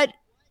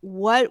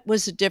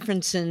was the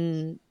difference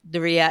in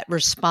the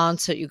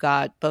response that you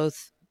got,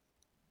 both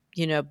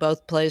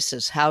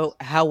places?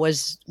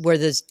 Were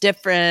this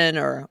different,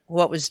 or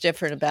what was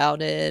different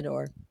about it,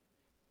 or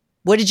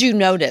what did you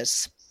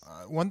notice?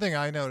 One thing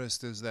I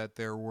noticed is that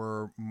there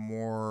were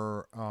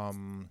more,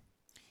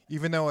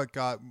 even though it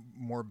got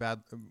more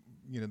bad,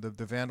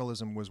 the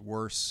vandalism was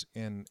worse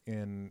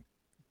in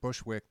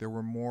Bushwick, there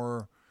were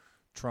more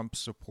Trump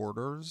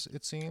supporters,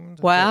 it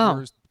seemed.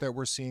 Wow. That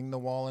were seeing the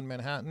wall in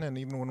Manhattan. And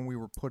even when we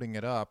were putting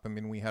it up, I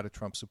mean, we had a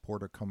Trump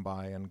supporter come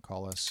by and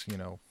call us,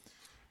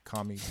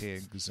 commie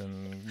pigs,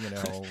 and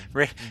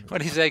what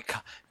do you say?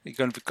 You're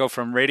going to go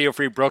from Radio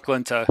Free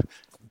Brooklyn to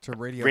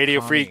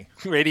Radio Free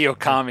Radio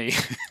Commie.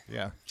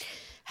 Yeah.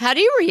 How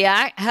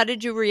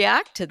did you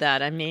react to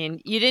that? I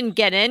mean, you didn't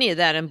get any of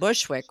that in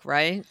Bushwick,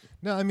 right?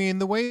 No, I mean,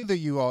 the way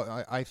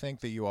that I think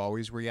that you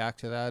always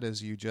react to that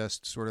is you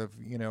just sort of,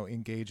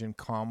 engage in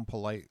calm,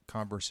 polite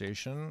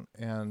conversation,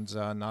 and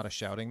not a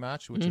shouting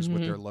match, which is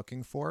what they're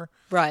looking for.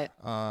 Right.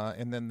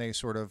 And then they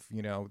sort of,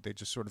 they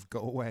just sort of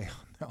go away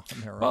on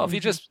their own. Well,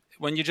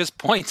 when you just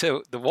point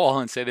to the wall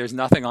and say there's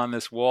nothing on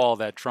this wall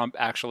that Trump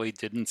actually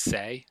didn't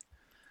say,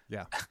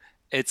 yeah,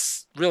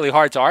 it's really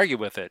hard to argue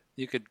with it.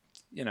 You could,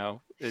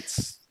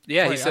 it's...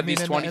 Yeah, right. He said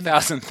these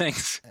 20,000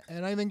 things.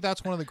 And I think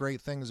that's one of the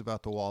great things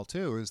about the wall,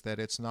 too, is that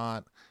it's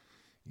not,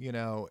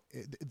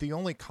 the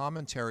only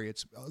commentary,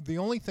 the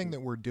only thing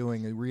that we're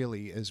doing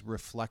really is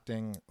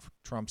reflecting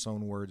Trump's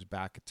own words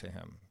back to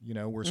him.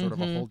 We're sort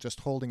of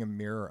just holding a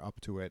mirror up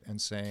to it and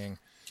saying,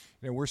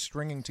 we're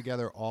stringing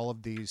together all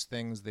of these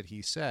things that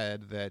he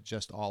said that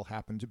just all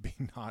happen to be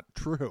not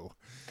true.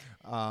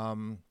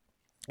 And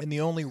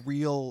the only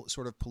real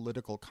sort of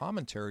political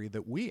commentary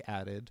that we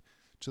added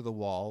to the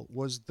wall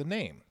was the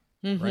name,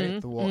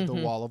 right? The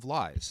wall of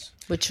lies,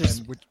 which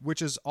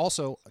is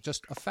also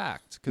just a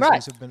fact,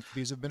 because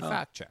these have been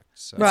fact checked.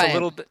 So. Right.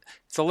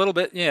 It's a little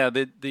bit. Yeah.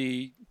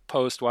 The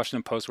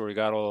Washington Post, where we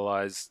got all the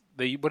lies.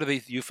 What are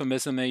the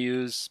euphemism they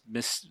use?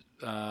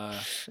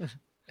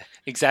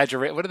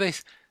 Exaggerate. What do they?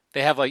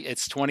 They have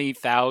it's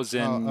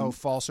 20,000.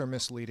 False or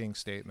misleading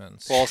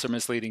statements. False or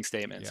misleading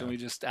statements, Yeah. And we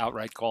just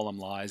outright call them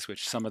lies,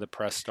 which some of the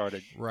press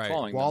started right.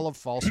 calling Wall them. of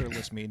false or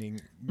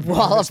misleading.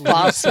 Wall of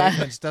false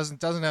statements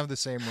doesn't have the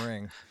same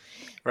ring.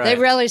 Right. They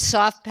really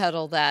soft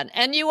pedal that.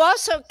 And you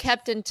also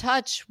kept in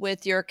touch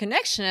with your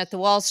connection at the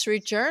Wall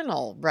Street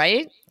Journal,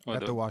 right?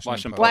 At the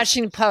Washington Post.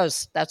 Washington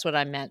Post. That's what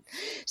I meant.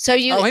 So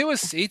you. Oh, he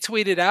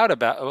tweeted out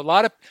about a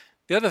lot of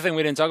the other thing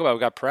we didn't talk about. We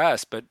got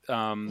press, but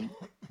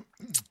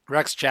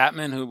Rex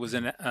Chapman, who was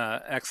an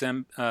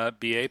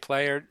ex-NBA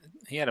player,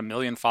 he had 1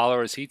 million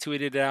followers. He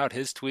tweeted it out.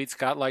 His tweets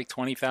got like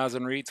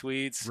 20,000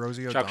 retweets.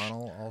 Rosie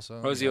O'Donnell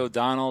also. Rosie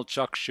O'Donnell,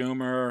 Chuck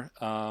Schumer,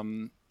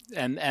 and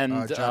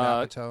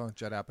Judd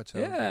Apatow.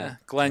 Yeah,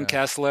 Glenn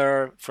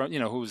Kessler from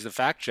who was the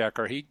fact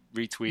checker. He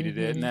retweeted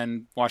it, and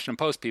then Washington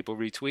Post people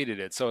retweeted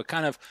it. So it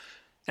kind of,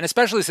 and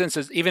especially since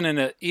it's even in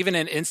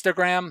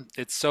Instagram,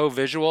 it's so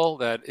visual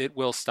that it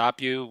will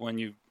stop you when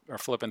you are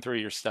flipping through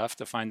your stuff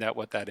to find out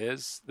what that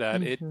is.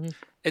 That it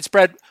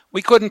spread.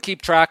 We couldn't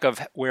keep track of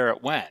where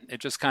it went. It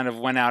just kind of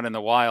went out in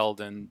the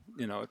wild, and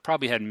it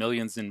probably had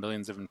millions and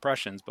millions of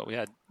impressions. But we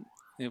had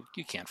you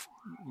can't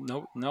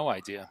no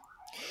idea.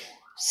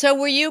 So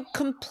were you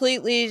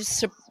completely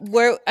must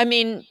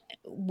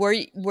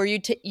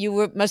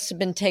have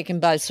been taken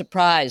by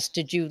surprise.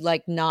 Did you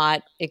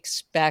not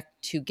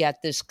expect to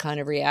get this kind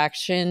of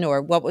reaction,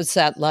 or what was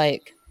that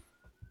like?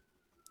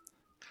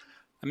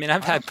 I mean,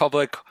 I've had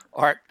public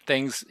art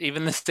things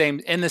even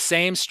in the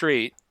same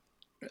street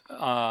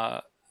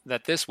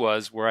that this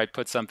was, where I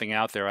put something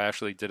out there. I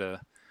actually did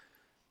a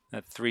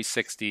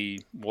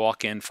 360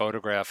 walk-in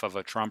photograph of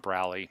a Trump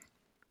rally,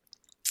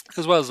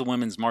 as well as the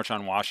Women's March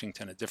on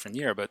Washington a different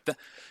year. But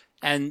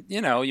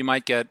you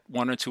might get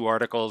 1 or 2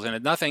 articles,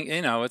 and nothing.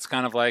 It's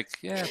kind of like,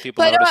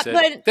 people notice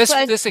it.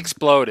 This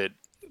exploded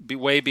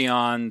way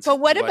beyond. But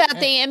what about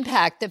the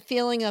impact? The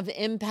feeling of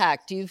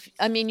impact? You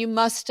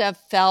must have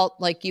felt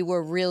like you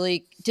were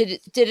really.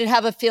 Did it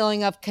have a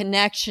feeling of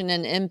connection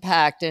and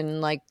impact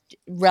and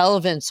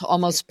relevance,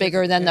 almost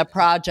bigger than the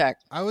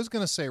project? I was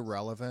going to say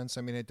relevance.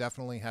 I mean, it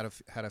definitely had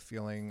a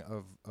feeling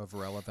of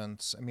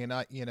relevance. I mean,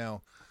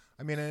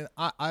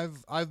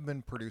 I've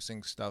been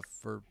producing stuff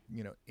for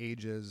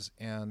ages,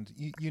 and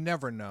you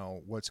never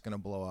know what's going to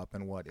blow up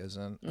and what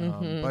isn't.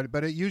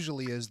 But it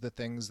usually is the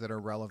things that are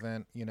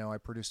relevant. I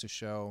produced a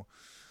show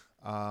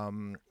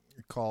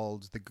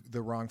called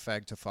the Wrong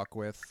Fag to Fuck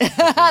With.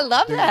 I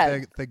love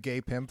that. The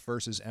gay pimp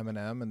versus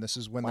Eminem, and this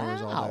is when there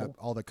was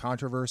all the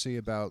controversy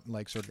about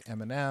sort of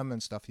Eminem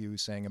and stuff he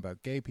was saying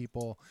about gay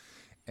people.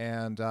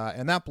 And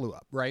that blew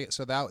up, right?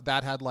 So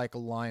that had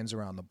lines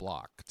around the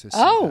block to see.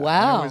 Oh, that.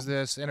 wow!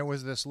 And it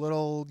was this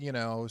little,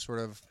 sort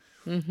of,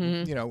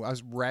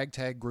 as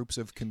ragtag groups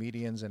of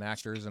comedians and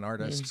actors and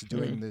artists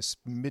doing this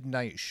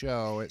midnight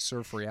show at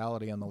Surf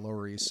Reality on the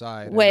Lower East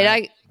Side.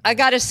 Wait, I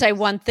got to say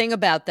one thing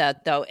about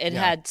that though. It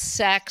had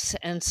sex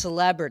and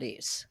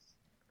celebrities.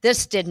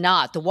 This did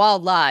not. The Wall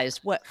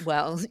Lies. What?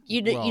 Well,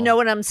 you know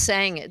what I'm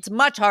saying. It's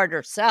much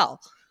harder to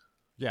sell.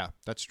 Yeah,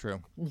 that's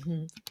true.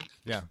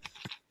 Yeah.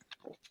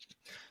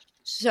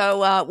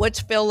 So what's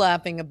Phil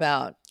laughing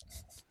about?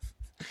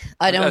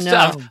 I don't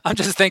know. I'm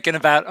just thinking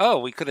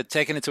about, we could have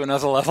taken it to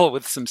another level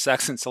with some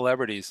sex and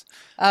celebrities.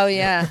 Oh,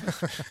 yeah.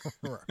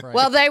 Right.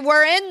 Well, they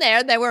were in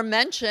there. They were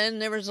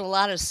mentioned. There was a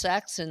lot of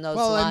sex in those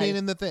lives.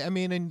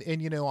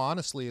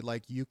 Honestly,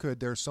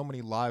 there's so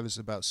many lives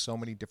about so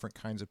many different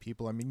kinds of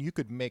people. I mean, you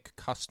could make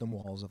custom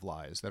walls of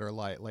lies that are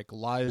like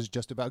lies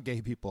just about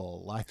gay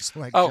people, lies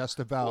just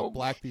about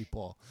black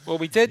people. Well,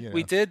 we did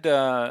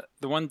the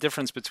one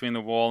difference between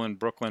the wall in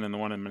Brooklyn and the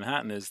one in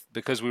Manhattan is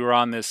because we were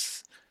on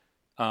this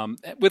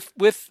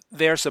with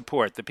their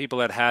support, the people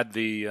that had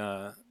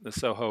the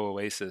Soho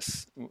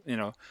Oasis.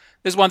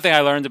 There's one thing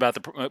I learned about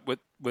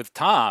with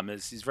Tom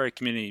is he's very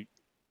community,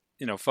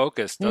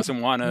 focused.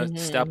 Doesn't want to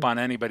step on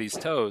anybody's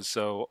toes.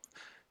 So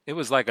it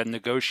was like a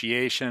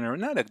negotiation, or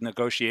not a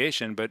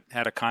negotiation, but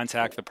had to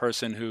contact the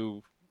person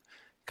who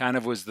kind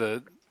of was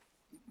the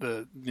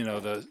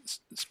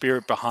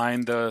spirit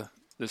behind the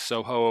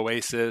Soho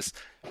Oasis,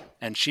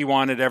 and she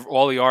wanted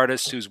all the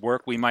artists whose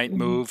work we might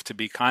move to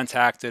be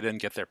contacted and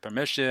get their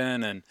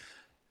permission. And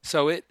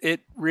so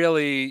it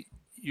really,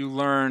 you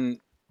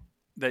learn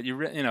that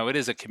it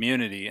is a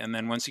community, and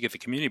then once you get the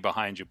community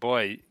behind you,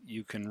 boy,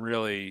 you can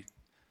really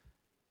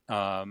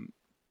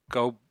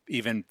go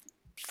even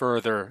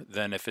further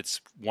than if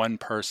it's one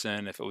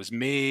person. If it was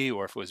me,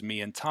 or if it was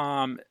me and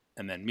Tom,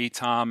 and then me,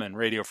 Tom, and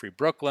Radio Free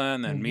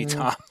Brooklyn, and me,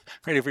 Tom,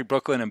 Radio Free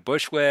Brooklyn, and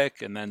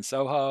Bushwick, and then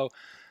Soho.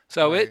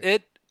 So right.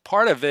 it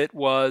part of it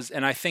was,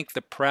 and I think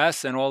the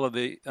press and all of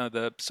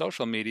the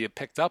social media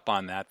picked up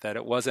on that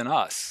it wasn't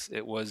us,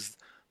 it was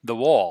the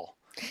wall.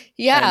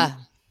 Yeah.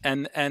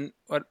 And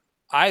what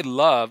I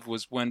loved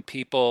was when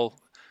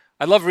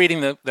I love reading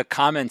the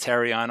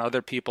commentary on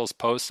other people's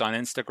posts on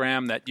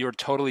Instagram that you're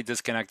totally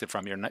disconnected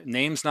from. Your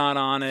name's not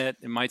on it.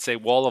 It might say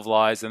Wall of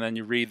Lies, and then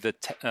you read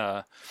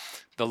the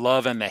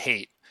love and the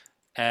hate.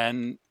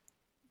 And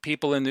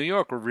people in New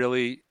York were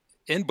really,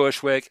 in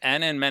Bushwick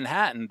and in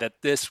Manhattan,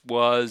 that this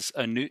was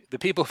the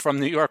people from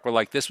New York were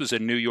like, this was a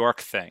New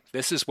York thing.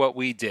 This is what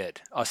we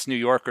did. Us New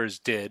Yorkers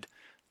did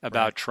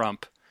about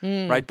Trump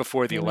right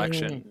before the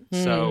election.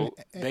 So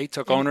they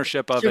took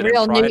ownership of it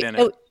and pride in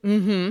it.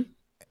 Mm-hmm.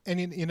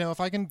 And, if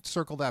I can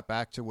circle that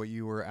back to what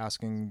you were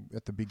asking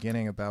at the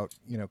beginning about,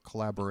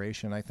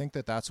 collaboration, I think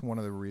that's one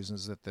of the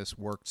reasons that this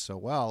worked so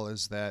well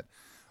is that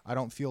I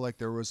don't feel like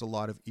there was a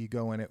lot of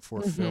ego in it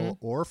for Mm-hmm. Phil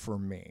or for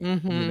me.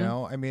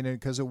 Mm-hmm. I mean,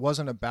 because it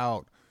wasn't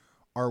about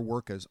our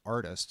work as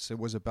artists, it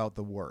was about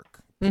the work,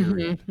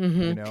 period.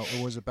 Mm-hmm. Mm-hmm.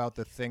 It was about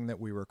the thing that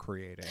we were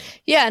creating.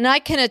 Yeah, and I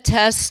can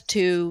attest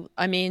to,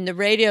 I mean, the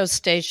radio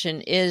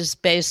station is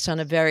based on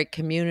a very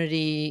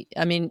community,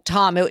 I mean,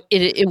 Tom,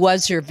 it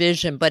was your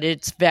vision, but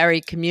it's very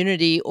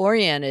community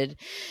oriented.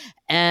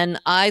 And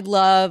I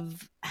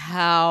love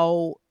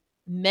how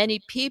many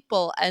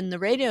people and the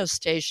radio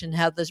station,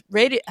 how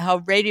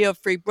Radio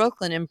Free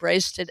Brooklyn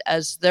embraced it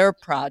as their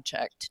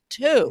project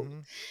too. Mm-hmm.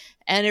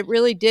 And it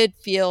really did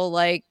feel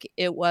like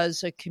it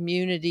was a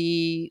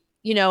community,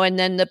 and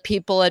then the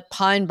people at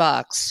Pine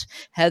Box,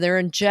 Heather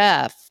and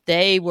Jeff,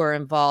 they were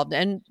involved.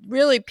 And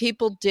really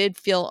people did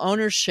feel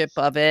ownership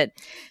of it.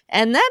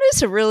 And that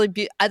is a really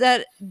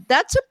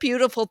that's a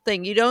beautiful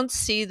thing. You don't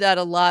see that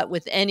a lot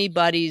with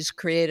anybody's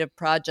creative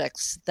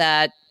projects,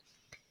 that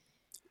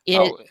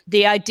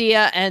the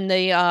idea and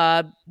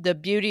the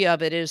beauty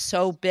of it is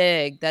so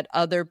big that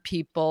other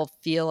people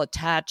feel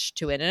attached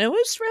to it. And it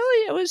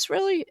was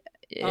really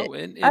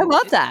I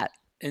love that.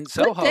 In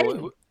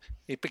Soho,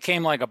 it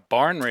became like a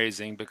barn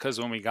raising, because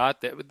when we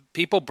got there,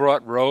 people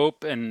brought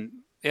rope, and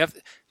the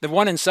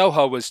one in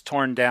Soho was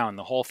torn down.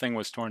 The whole thing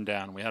was torn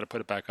down. We had to put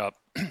it back up.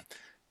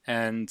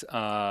 And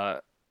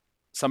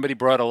somebody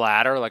brought a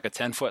ladder, like a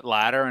 10-foot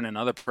ladder, and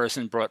another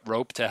person brought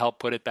rope to help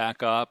put it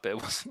back up. It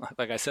was,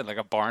 like I said, like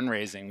a barn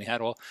raising. We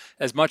had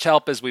as much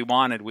help as we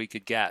wanted, we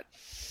could get.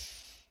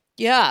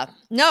 Yeah,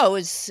 no,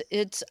 it's,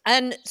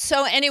 and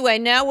so anyway,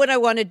 now what I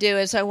want to do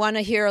is I want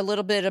to hear a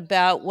little bit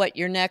about what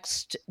your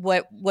next,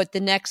 what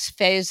the next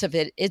phase of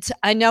it.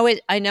 I know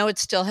it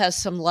still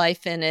has some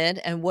life in it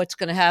and what's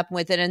going to happen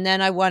with it. And then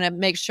I want to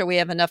make sure we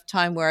have enough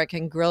time where I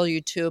can grill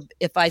you too.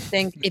 If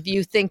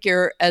you think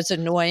you're as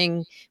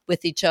annoying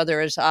with each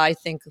other as I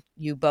think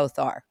you both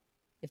are,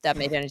 if that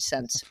made any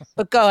sense,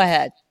 but go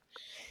ahead.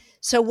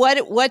 So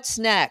what's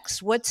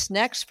next? What's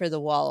next for the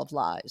Wall of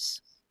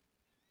Lies?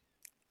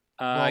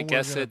 I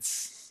guess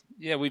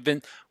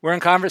we're in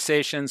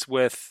conversations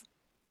with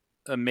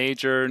a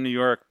major New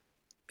York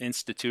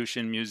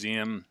institution,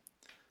 museum,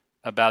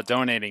 about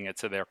donating it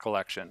to their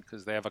collection,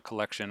 because they have a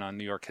collection on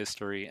New York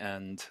history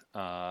and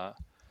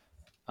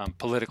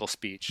political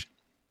speech.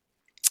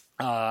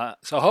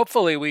 So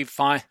hopefully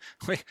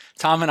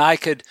Tom and I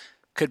could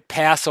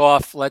pass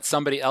off, let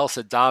somebody else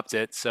adopt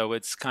it. So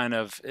it's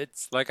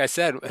like I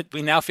said,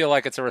 we now feel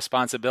like it's a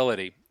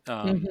responsibility.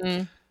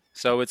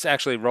 So it's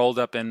actually rolled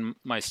up in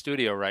my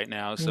studio right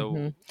now.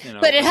 So,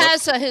 but it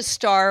has a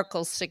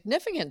historical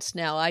significance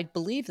now. I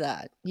believe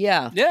that.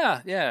 Yeah.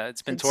 Yeah.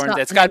 It's been torn.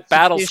 It's got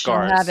battle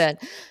scars. It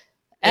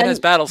has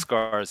battle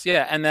scars.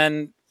 Yeah. And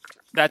then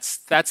that's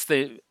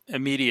the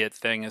immediate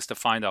thing, is to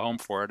find a home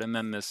for it. And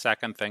then the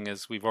second thing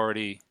is we've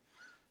already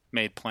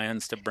made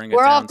plans to bring it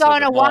down. We're all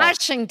going to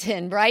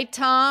Washington, right,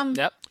 Tom?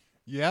 Yep.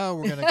 Yeah,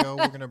 we're gonna go.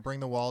 We're gonna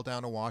bring the wall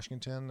down to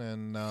Washington,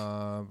 and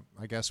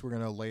I guess we're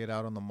gonna lay it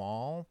out on the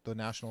mall, the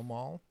National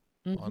Mall,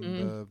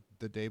 on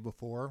the day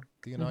before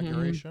the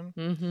inauguration.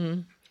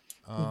 And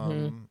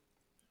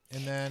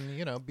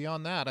then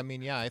beyond that, I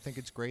mean, I think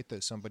it's great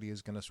that somebody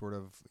is gonna sort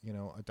of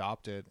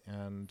adopt it,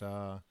 and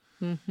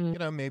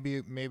maybe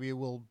it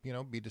will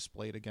be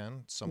displayed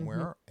again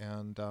somewhere,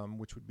 and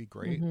which would be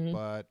great.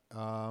 But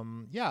I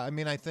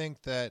mean, I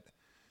think that.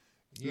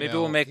 Maybe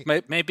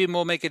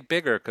we'll make it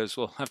bigger, because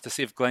we'll have to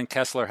see if Glenn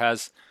Kessler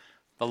has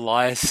the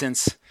lies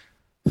since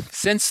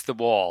the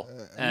wall.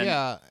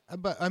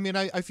 But I mean,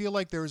 I feel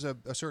like there's a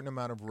certain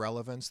amount of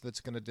relevance that's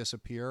going to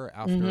disappear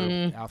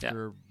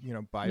after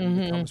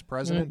Biden becomes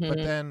president. But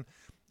then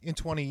in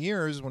 20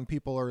 years, when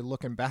people are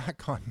looking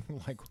back on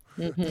like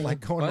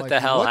going what the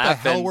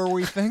hell were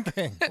we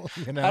thinking?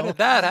 How did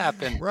that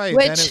happen? Right.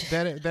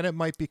 Then it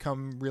might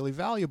become really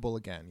valuable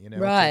again.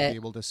 Right. To be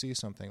able to see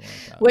something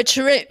like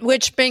that.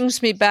 Which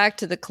brings me back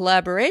to the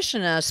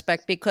collaboration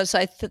aspect, because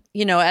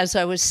as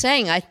I was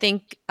saying, I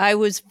think I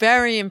was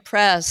very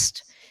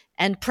impressed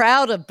and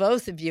proud of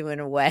both of you in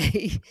a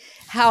way,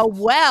 how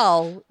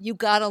well you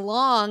got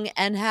along,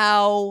 and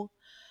how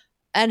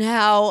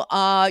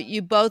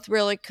you both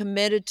really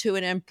committed to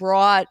it, and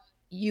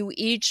you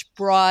each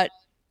brought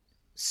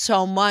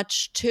so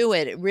much to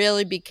it. It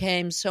really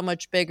became so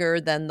much bigger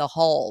than the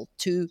whole,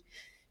 two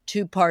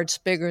parts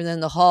bigger than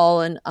the whole.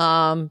 And,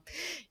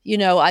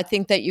 I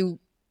think that you,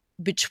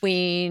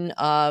 between,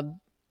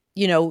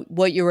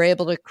 what you were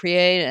able to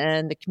create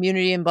and the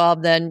community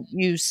involved, then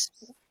you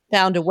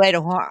found a way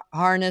to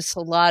harness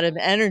a lot of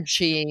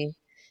energy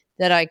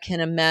that I can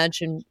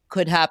imagine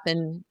could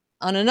happen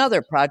on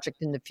another project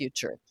in the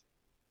future.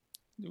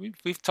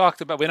 We've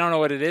talked about, we don't know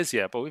what it is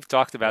yet, but we've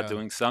talked about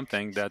doing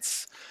something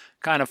that's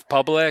kind of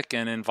public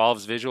and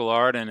involves visual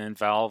art and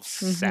involves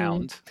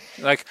sound.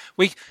 Like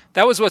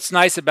that was what's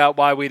nice about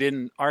why we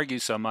didn't argue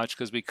so much,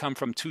 because we come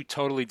from two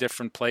totally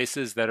different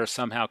places that are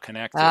somehow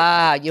connected.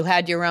 You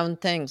had your own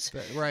things.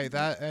 Right.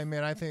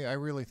 I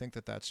really think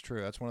that that's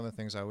true. That's one of the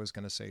things I was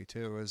going to say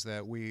too, is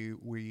that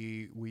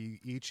we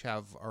each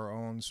have our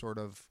own sort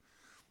of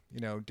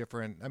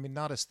different, I mean,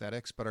 not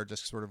aesthetics, but are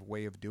just sort of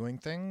way of doing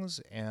things,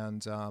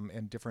 and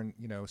different,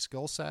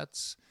 skill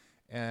sets.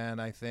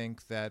 And I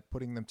think that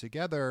putting them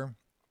together,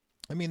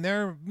 I mean,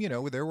 there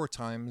were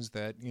times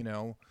that,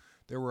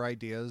 there were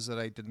ideas that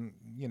I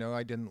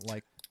didn't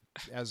like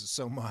as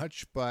so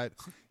much, but,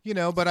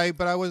 but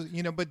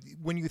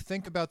when you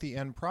think about the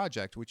end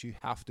project, which you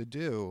have to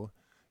do,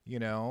 you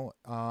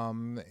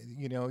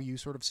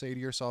sort of say to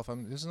yourself,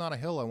 this is not a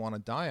hill I want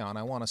to die on.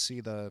 I want to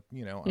see I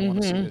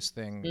want to see this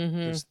thing,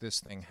 this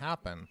thing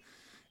happen.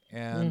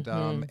 And,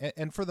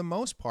 and for the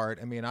most part,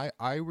 I mean, I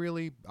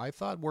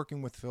thought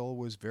working with Phil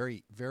was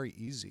very, very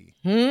easy,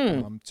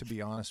 to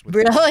be honest with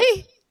you.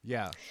 Really?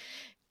 Yeah.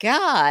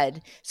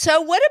 God.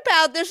 So what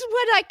about, this is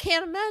what I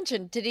can't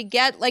imagine.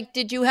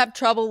 Did you have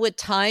trouble with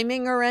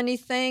timing or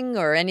anything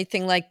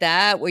like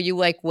that? Were you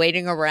like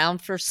waiting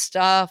around for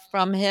stuff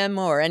from him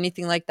or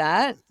anything like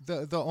that?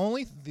 The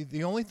only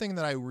thing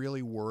that I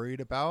really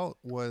worried about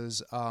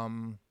was,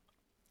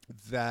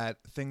 that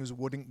things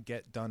wouldn't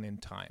get done in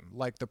time,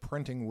 like the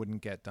printing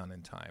wouldn't get done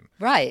in time,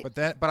 right?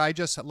 But I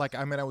just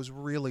I was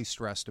really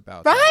stressed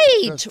about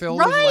right that. Phil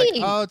was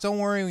like, oh, don't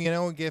worry,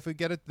 if we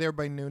get it there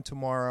by noon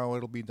tomorrow,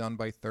 it'll be done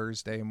by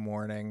Thursday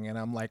morning. And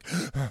I'm like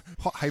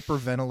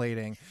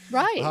hyperventilating,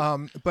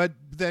 right? But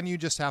then you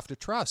just have to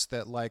trust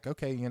that, like,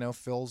 okay,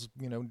 Phil's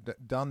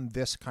done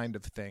this kind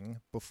of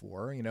thing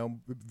before,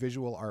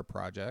 visual art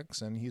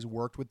projects, and he's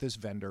worked with this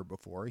vendor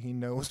before. He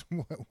knows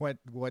what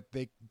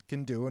they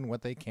can do and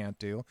what they can't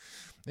do,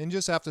 and you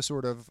just have to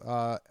sort of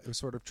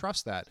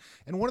trust that.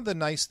 And one of the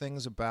nice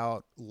things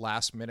about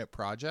last minute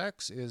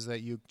projects is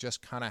that you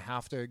just kind of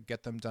have to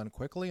get them done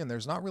quickly, and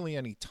there's not really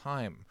any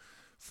time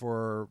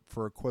for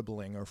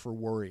quibbling or for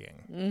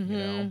worrying.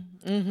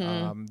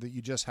 That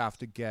you just have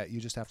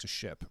to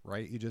ship,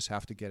 right? You just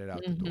have to get it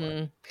out the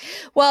door.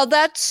 Well,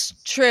 that's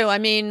true. I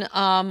mean,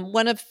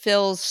 one of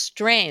Phil's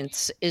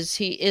strengths is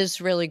he is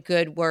really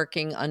good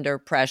working under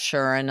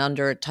pressure and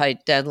under a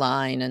tight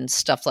deadline and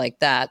stuff like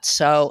that.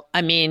 So,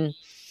 I mean,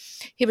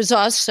 he was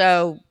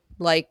also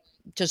like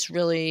just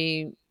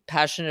really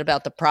passionate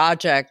about the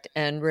project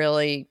and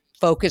really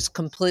focused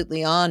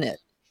completely on it.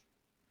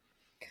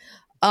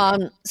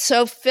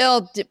 So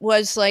Phil,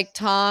 was like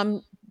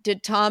Tom,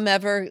 did Tom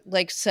ever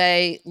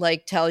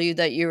tell you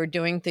that you were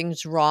doing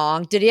things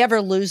wrong? Did he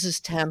ever lose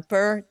his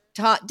temper?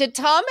 Did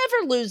Tom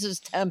ever lose his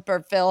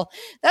temper, Phil?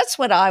 That's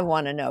what I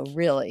want to know,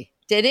 really.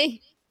 Did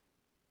he?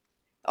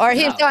 Or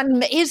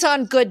No. he's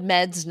on good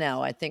meds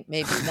now, I think.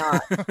 Maybe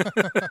not.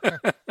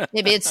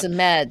 Maybe it's the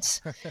meds.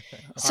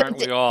 Aren't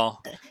we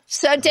all?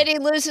 So did he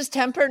lose his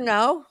temper?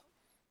 No.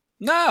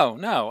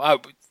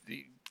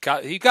 He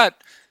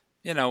got,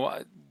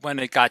 when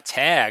it got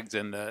tagged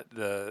and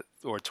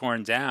or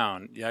torn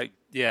down.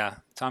 Yeah.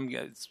 Tom,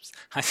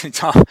 I think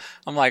Tom.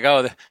 I'm like,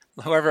 oh,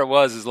 whoever it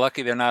was is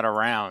lucky they're not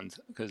around.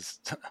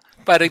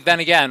 But then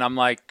again, I'm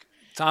like,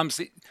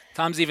 Tom's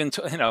even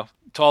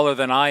taller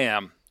than I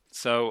am.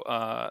 So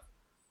I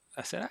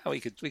said, we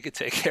could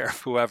take care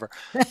of whoever.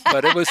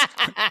 But it was,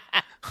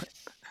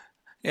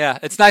 yeah.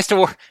 It's nice to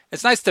work.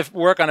 It's nice to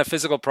work on a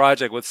physical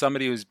project with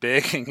somebody who's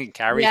big and can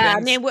carry things. Yeah,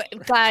 I mean,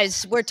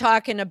 guys, we're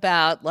talking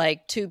about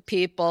like two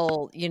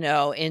people, in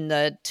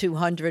the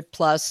 200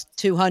 plus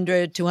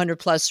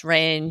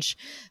range.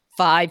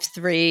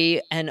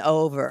 5'3" and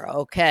over,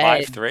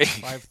 okay? 5'3".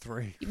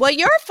 5'3". Well,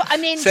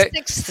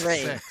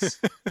 6'3".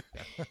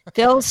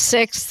 Phil's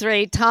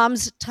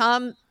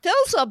 6'3".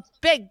 Phil's a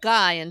big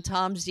guy, and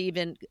Tom's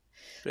even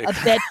a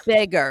bit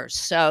bigger.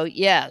 So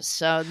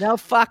so no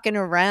fucking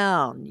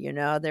around.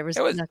 There was.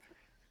 It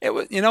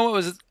was. What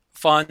was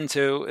fun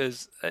too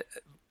is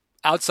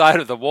outside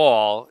of the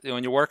wall,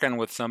 when you're working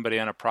with somebody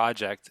on a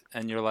project,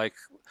 and you're like,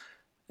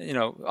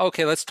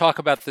 okay, let's talk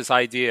about this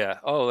idea.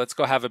 Oh, let's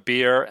go have a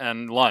beer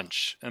and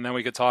lunch. And then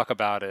we could talk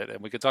about it. And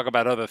we could talk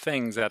about other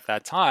things at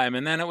that time.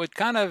 And then it would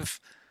kind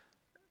of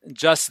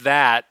just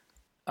that,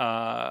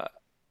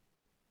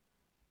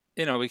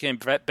 we became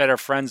better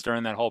friends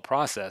during that whole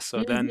process.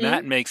 So then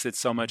that makes it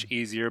so much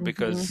easier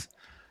because,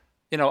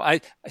 you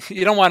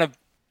don't want to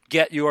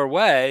get your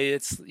way.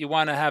 You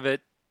want to have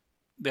the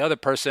other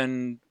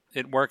person,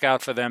 it work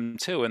out for them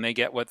too. And they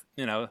get what,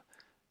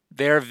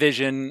 their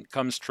vision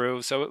comes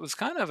true. So it was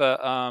kind of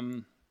a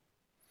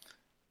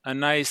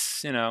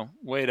nice,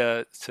 way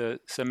to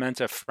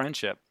cement a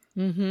friendship.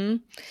 Mm-hmm.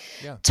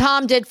 Yeah.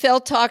 Tom, did Phil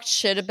talk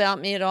shit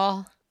about me at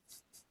all?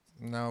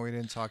 No, we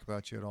didn't talk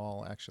about you at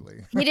all,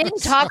 actually. He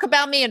didn't talk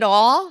about me at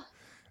all?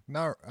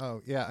 No.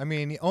 Oh, yeah. I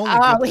mean, only.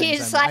 Oh,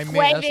 he's like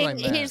waiting.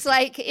 He's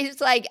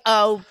like,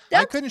 oh,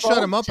 that's I couldn't shut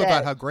him up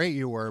about how great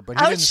you were, but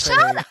he didn't say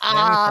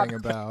anything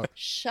about.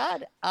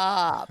 Shut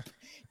up.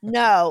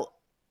 No.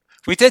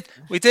 We did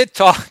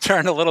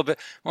turn a little bit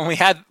when we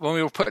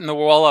were putting the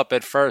wall up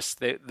at first.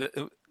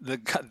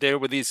 There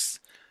were these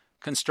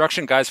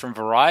construction guys from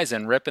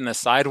Verizon ripping the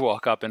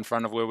sidewalk up in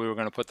front of where we were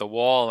going to put the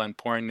wall and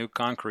pouring new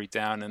concrete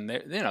down, and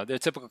they're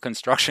typical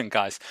construction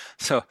guys.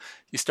 So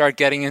you start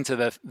getting into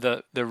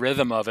the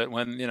rhythm of it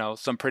when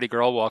some pretty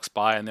girl walks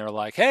by and they're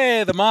like,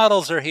 "Hey, the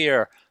models are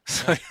here."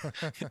 So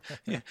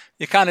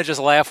you kind of just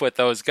laugh with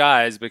those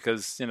guys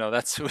because,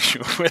 that's who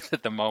you're with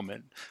at the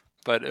moment.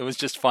 But it was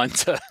just fun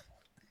to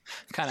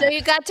kind So of.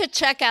 you got to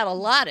check out a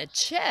lot of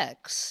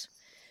chicks.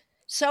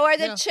 So are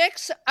the Yeah.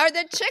 chicks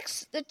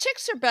the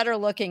chicks are better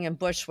looking in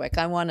Bushwick?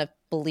 I want to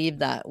believe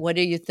that. What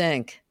do you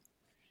think?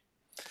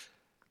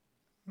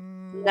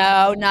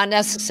 No, not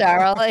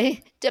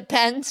necessarily.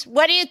 Depends.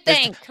 What do you There's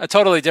think? a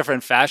totally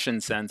different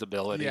fashion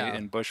sensibility Yeah.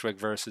 in Bushwick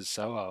versus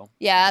Soho.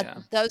 Yeah,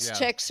 those Yeah.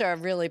 chicks are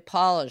really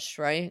polished,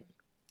 right?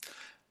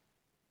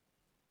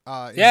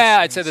 Yeah,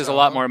 I'd say in there's a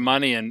lot Soho? more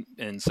money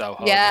in Soho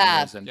than Yeah.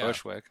 there is in Yeah.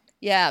 Bushwick.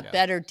 Yeah, Yeah.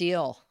 better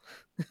deal.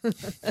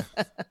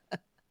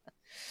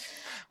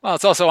 Well,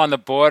 it's also on the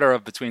border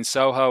of between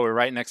Soho. We're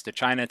right next to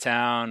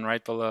Chinatown,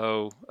 right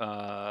below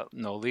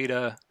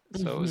Nolita.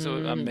 So it was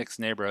a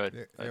mixed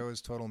neighborhood. There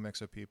was total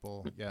mix of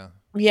people. Yeah.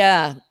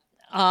 Yeah.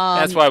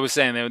 That's why I was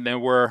saying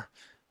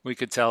we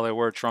could tell there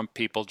were Trump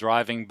people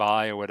driving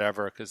by or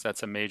whatever, because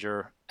that's a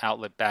major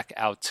outlet back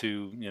out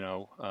to,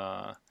 you're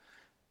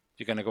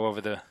going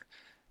to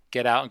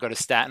get out and go to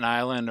Staten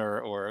Island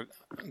or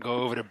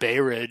go over to Bay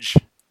Ridge.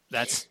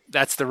 That's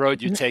the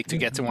road you take to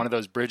get to one of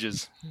those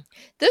bridges.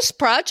 This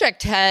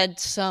project had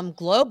some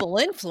global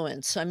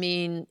influence. I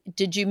mean,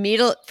 did you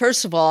meet,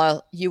 first of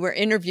all, you were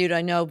interviewed,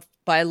 I know,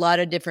 by a lot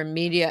of different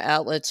media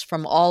outlets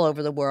from all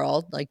over the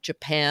world, like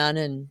Japan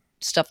and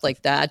stuff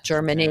like that,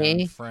 Germany.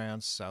 Japan,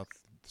 France,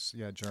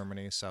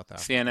 Germany, South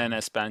Africa. CNN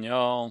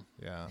Espanol.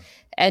 Yeah.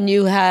 And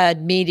you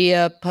had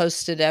media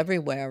posted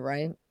everywhere,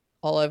 right?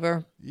 All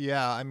over?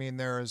 Yeah, I mean,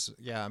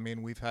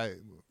 we've had,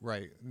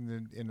 right,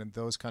 in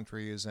those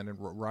countries and in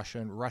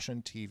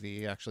Russian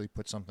TV actually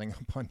put something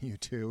up on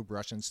YouTube,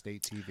 Russian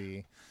state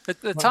TV.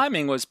 The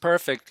timing was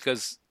perfect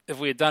because if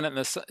we had done it in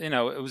this,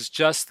 it was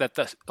just that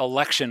the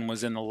election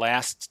was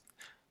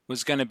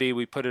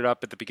we put it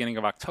up at the beginning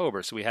of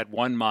October. So we had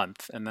 1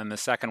 month and then the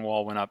second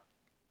wall went up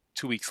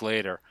 2 weeks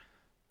later.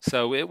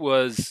 So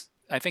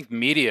I think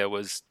media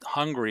was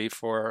hungry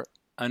for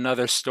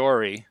another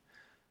story,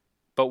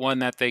 but one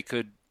that they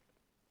could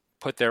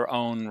put their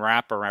own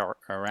wrap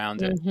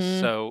around it.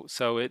 Mm-hmm.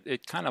 So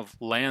it kind of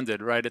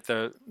landed right at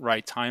the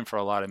right time for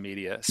a lot of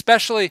media,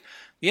 especially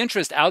the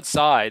interest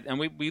outside. And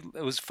it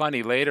was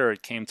funny, later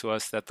it came to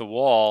us that the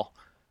wall,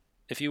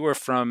 if you were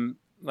from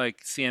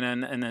like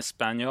CNN and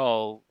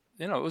Espanol,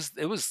 it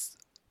was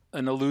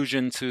an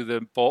allusion to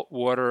the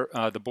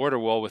border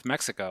wall with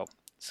Mexico.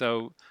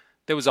 So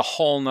there was a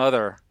whole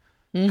nother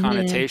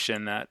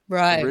connotation that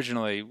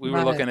originally we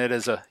were looking at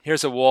as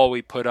here's a wall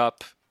we put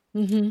up,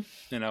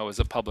 as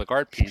a public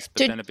art piece,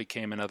 but then it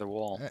became another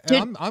wall.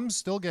 And I'm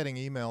still getting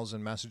emails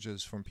and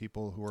messages from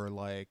people who are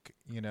like,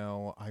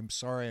 I'm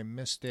sorry I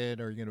missed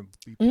it, or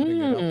be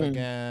putting it up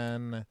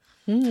again.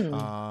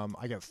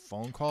 I get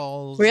phone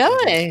calls.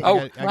 Really? I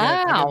Wow.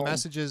 I get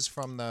messages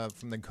from the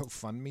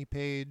GoFundMe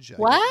page.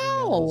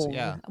 Wow.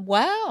 Yeah.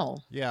 Wow.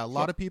 Yeah, a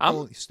lot of people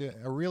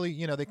are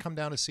really, they come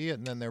down to see it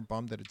and then they're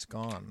bummed that it's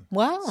gone.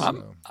 Wow.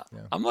 So,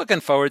 I'm looking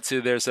forward to,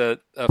 there's a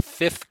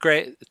fifth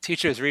grade,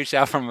 teachers reached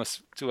out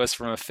to us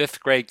from a fifth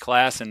grade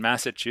class in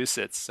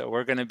Massachusetts. So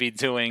we're going to be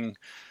doing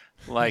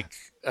like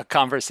a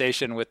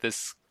conversation with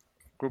this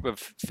group of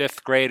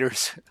fifth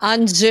graders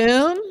on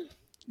Zoom.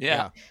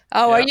 Yeah.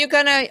 Oh, yeah.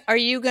 Are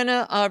you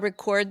gonna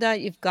record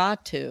that? You've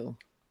got to.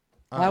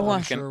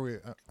 I'm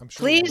sure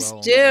please we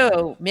will.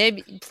 do.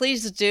 Maybe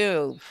please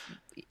do.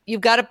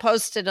 You've got to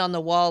post it on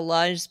the Wall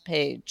Lives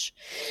page.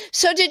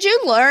 So, did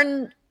you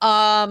learn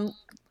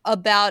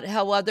about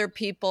how other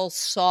people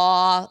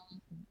saw,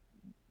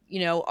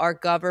 our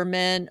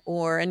government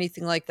or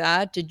anything like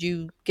that? Did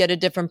you get a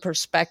different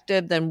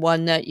perspective than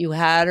one that you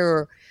had,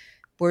 or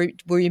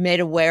were you made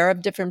aware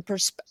of different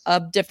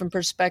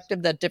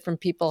perspective that different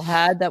people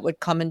had that would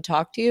come and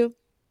talk to you?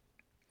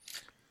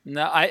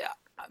 No,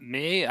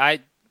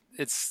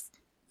 it's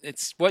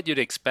what you'd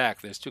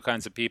expect. There's two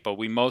kinds of people.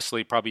 We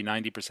mostly, probably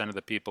 90% of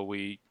the people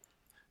we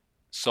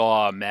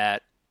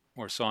met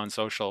or saw on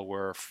social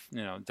were,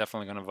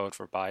 definitely going to vote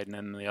for Biden,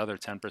 and the other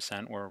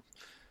 10% were,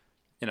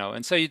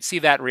 and so you'd see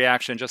that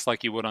reaction just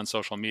like you would on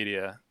social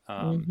media.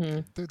 I'd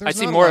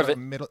see more of it.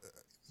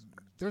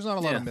 There's not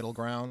a lot of middle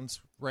grounds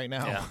right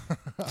now,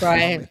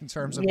 right? In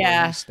terms of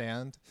where you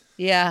stand.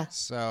 Yeah.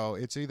 So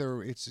it's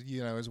either it's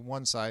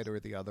one side or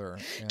the other.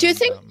 And, do you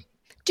think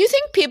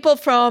people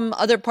from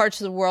other parts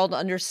of the world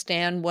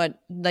understand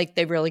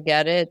they really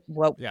get it?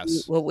 What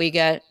we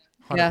get?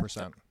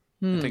 100%.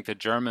 I think the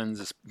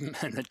Germans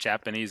and the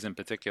Japanese in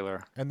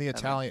particular, and the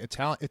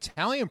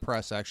Italian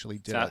press actually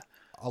did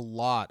a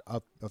lot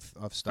of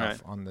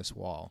stuff on this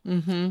wall.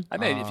 Mm-hmm. I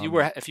mean, if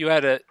you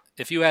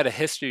had a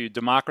history of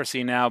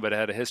democracy now, but it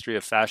had a history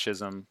of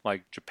fascism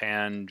like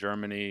Japan,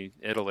 Germany,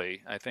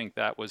 Italy, I think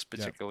that was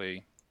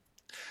particularly.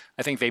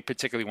 I think they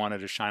particularly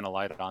wanted to shine a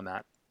light on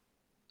that.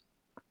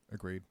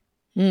 Agreed.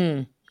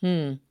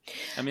 Mm-hmm.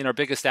 I mean, our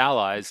biggest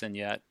allies, and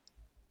yet,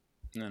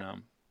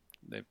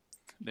 they've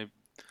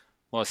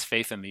lost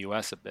faith in the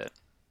U.S. a bit.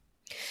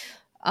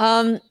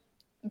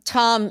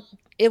 Tom,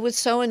 it was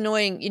so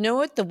annoying. You know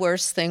what the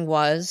worst thing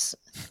was?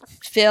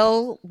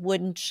 Phil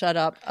wouldn't shut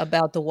up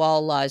about the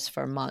wall lies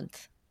for a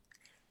month.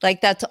 Like,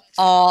 that's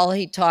all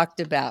he talked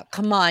about.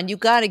 Come on, you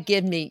got to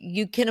give me,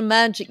 you can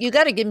imagine, you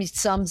got to give me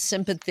some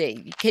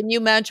sympathy. Can you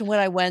imagine what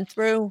I went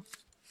through?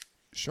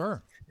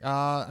 Sure.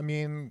 I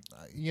mean,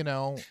 you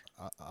know,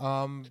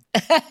 I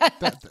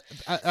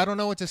don't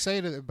know what to say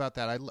about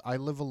that. I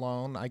live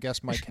alone. I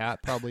guess my cat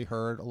probably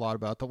heard a lot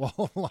about the wall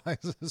of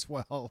lies as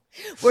well.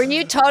 Were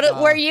you told?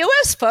 Were you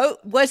as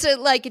was it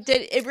like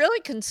it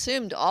really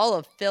consumed all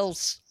of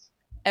Phil's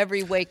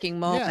every waking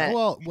moment? Yeah,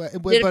 well,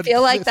 did it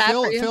feel like that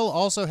for you? Phil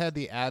also had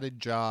the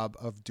added job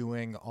of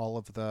doing all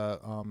of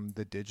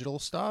the digital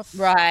stuff.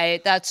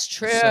 Right, that's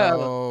true.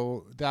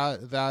 So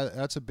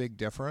that's a big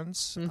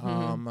difference.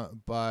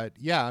 But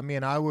yeah, I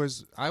mean, I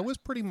was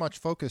pretty much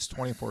focused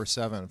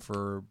 24/7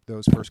 for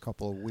those first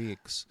couple of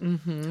weeks.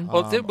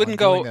 Well, it wouldn't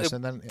go.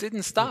 It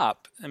didn't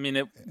stop. I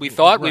mean, we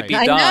thought we'd be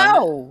done. I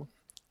know.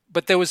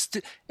 But it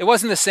wasn't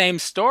the same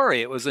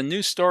story. It was a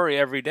new story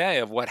every day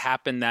of what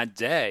happened that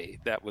day.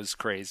 That was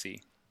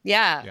crazy.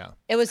 Yeah.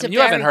 It was. You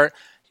haven't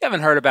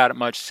heard about it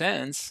much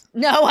since.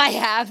 No, I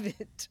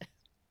haven't.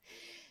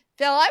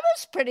 Phil, I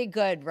was pretty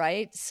good,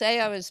 right?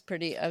 I was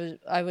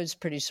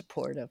pretty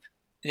supportive.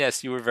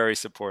 Yes, you were very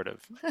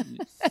supportive.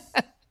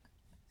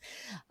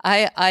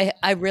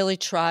 I really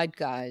tried,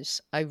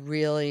 guys.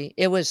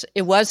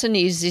 It wasn't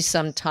easy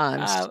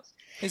sometimes.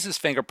 His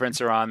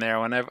fingerprints are on there.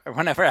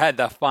 Whenever I had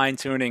the fine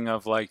tuning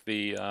of like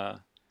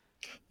the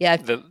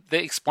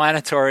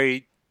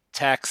explanatory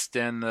text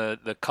and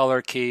the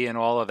color key and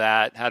all of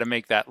that, how to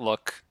make that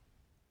look.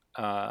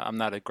 I'm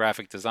not a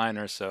graphic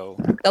designer, so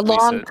the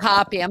long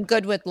copy. I'm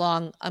good with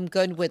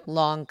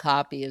long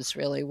copy is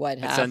really what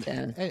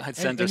happened. I'd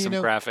send her some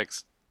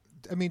graphics.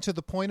 I mean, to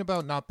the point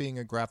about not being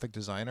a graphic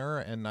designer,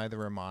 and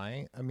neither am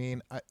I. I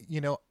mean,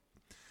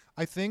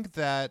 I think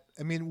that,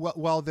 I mean,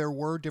 while there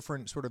were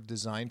different sort of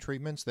design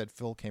treatments that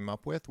Phil came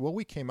up with, what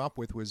we came up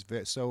with was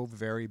so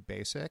very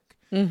basic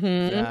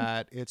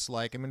that it's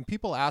like, I mean,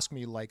 people ask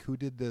me, like, who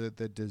did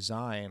the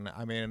design?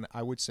 I mean,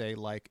 I would say,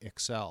 like,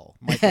 Excel,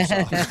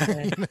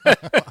 Microsoft.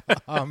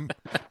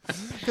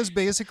 Because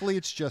basically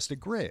it's just a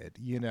grid,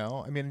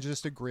 I mean,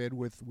 just a grid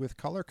with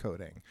color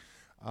coding.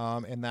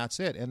 And that's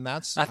it. And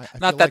that's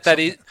not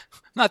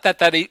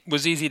that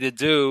was easy to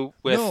do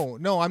with.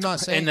 No, I'm not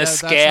saying in the that,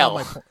 scale.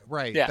 That's not my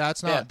right.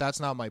 Yeah, that's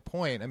not my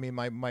point. I mean,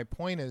 my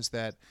point is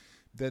that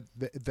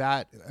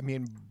I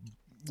mean,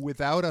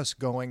 without us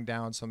going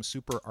down some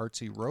super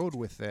artsy road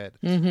with it,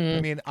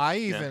 I mean, I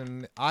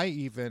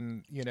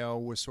even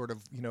was sort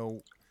of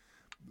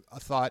I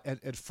thought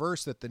at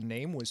first that the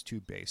name was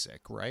too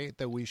basic, right?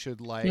 That we should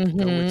go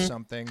with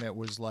something that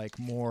was like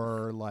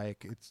more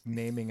like it's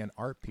naming an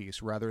art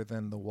piece rather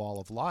than the Wall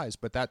of Lies.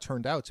 But that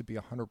turned out to be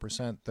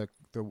 100%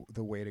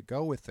 the way to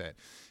go with it,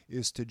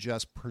 is to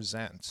just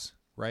present,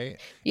 right?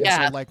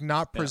 Yeah. And so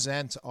not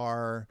present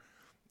our,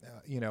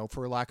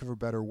 for lack of a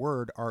better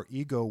word, our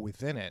ego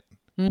within it.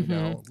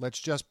 Let's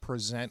just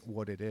present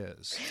what it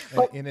is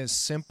in as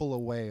simple a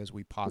way as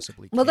we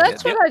possibly can. Well,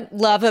 that's what I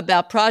love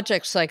about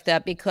projects like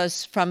that,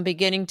 because from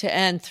beginning to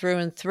end, through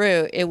and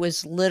through, it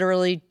was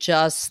literally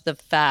just the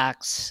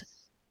facts.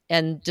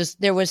 And just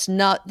there was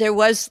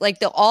like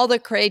all the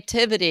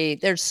creativity.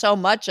 There's so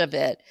much of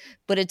it,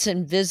 but it's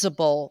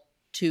invisible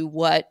to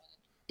what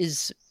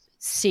is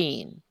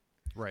seen.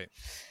 Right.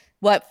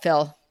 What,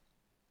 Phil?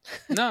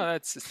 No,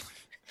 that's.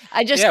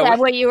 I just said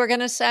what you were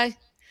going to say.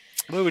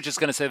 We were just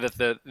going to say that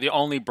the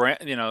only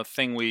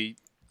thing we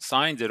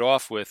signed it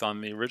off with on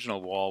the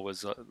original wall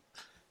was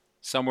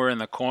somewhere in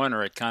the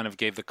corner. It kind of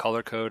gave the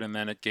color code, and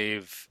then it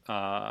gave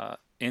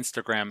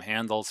Instagram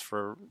handles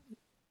for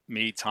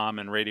me, Tom,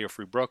 and Radio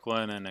Free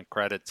Brooklyn, and a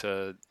credit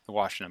to the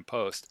Washington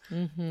Post.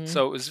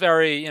 So it was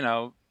very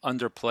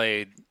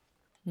underplayed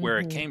where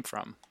it came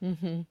from.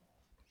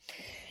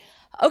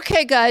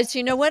 Okay, guys,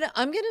 you know what?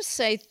 I'm going to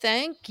say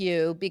thank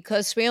you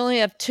because we only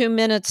have 2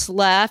 minutes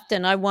left,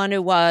 and I want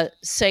to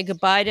say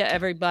goodbye to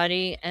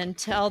everybody and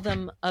tell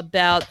them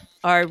about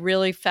our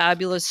really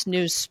fabulous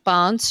new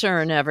sponsor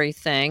and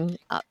everything,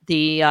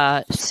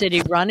 the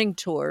City Running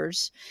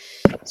Tours.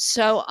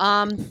 So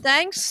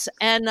thanks,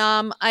 and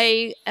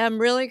I am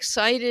really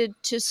excited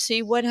to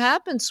see what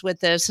happens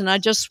with this, and I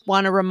just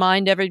want to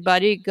remind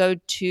everybody, go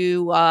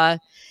to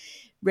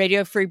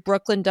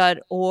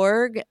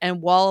radiofreebrooklyn.org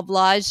and Wall of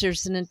Lies.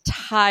 There's an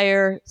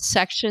entire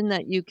section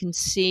that you can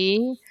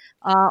see.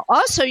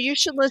 Also, you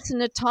should listen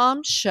to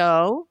Tom's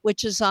show,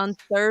 which is on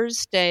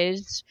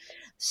Thursdays.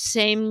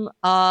 Same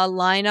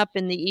lineup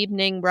in the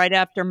evening right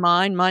after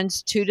mine.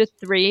 Mine's 2 to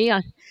 3.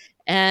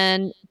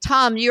 And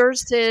Tom,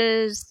 yours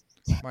is?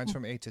 Mine's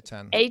from 8 to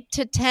 10. 8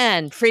 to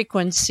 10,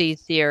 Frequency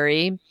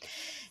Theory.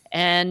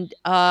 And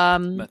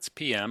that's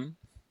PM.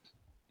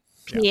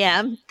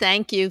 PM.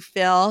 Thank you,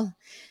 Phil.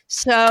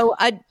 So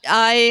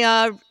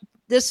I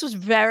this was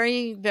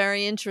very,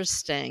 very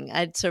interesting.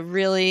 It's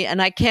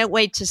and I can't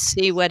wait to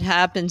see what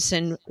happens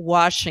in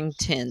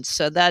Washington.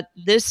 So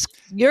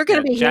you're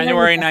going to be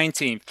January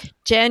 19th.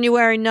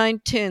 January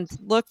 19th.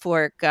 Look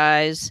for it,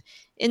 guys.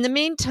 In the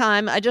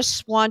meantime, I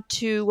just want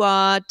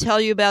to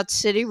tell you about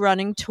City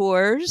Running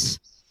Tours,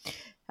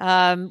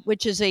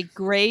 which is a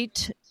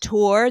great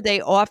tour.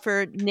 They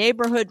offer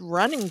neighborhood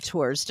running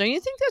tours. Don't you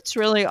think that's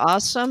really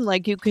awesome?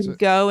 Like you can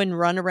go and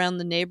run around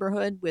the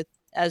neighborhood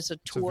as a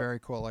tour. It's a very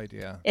cool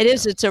idea. It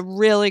is. It's a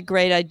really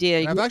great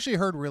idea. And I've actually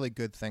heard really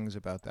good things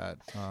about that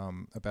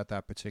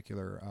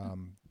particular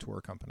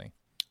tour company.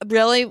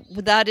 Really,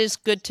 that is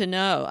good to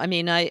know. I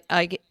mean, I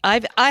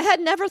had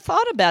never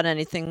thought about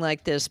anything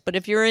like this, but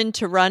if you're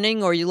into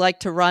running or you like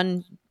to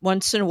run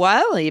once in a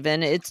while,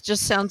 even, it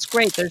just sounds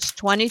great. There's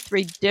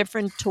 23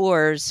 different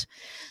tours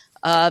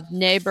of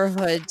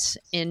neighborhoods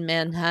in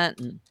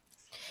Manhattan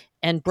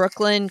and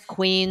Brooklyn,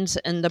 Queens,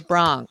 and the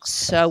Bronx.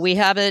 So we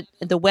have it.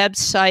 The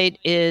website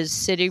is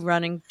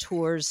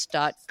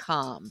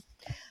cityrunningtours.com.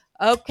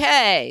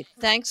 Okay,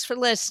 thanks for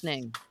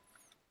listening.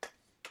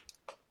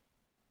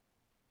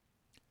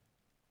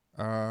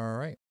 All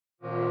right.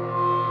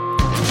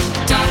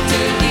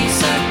 Dr.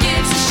 Lisa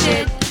gives a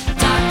shit.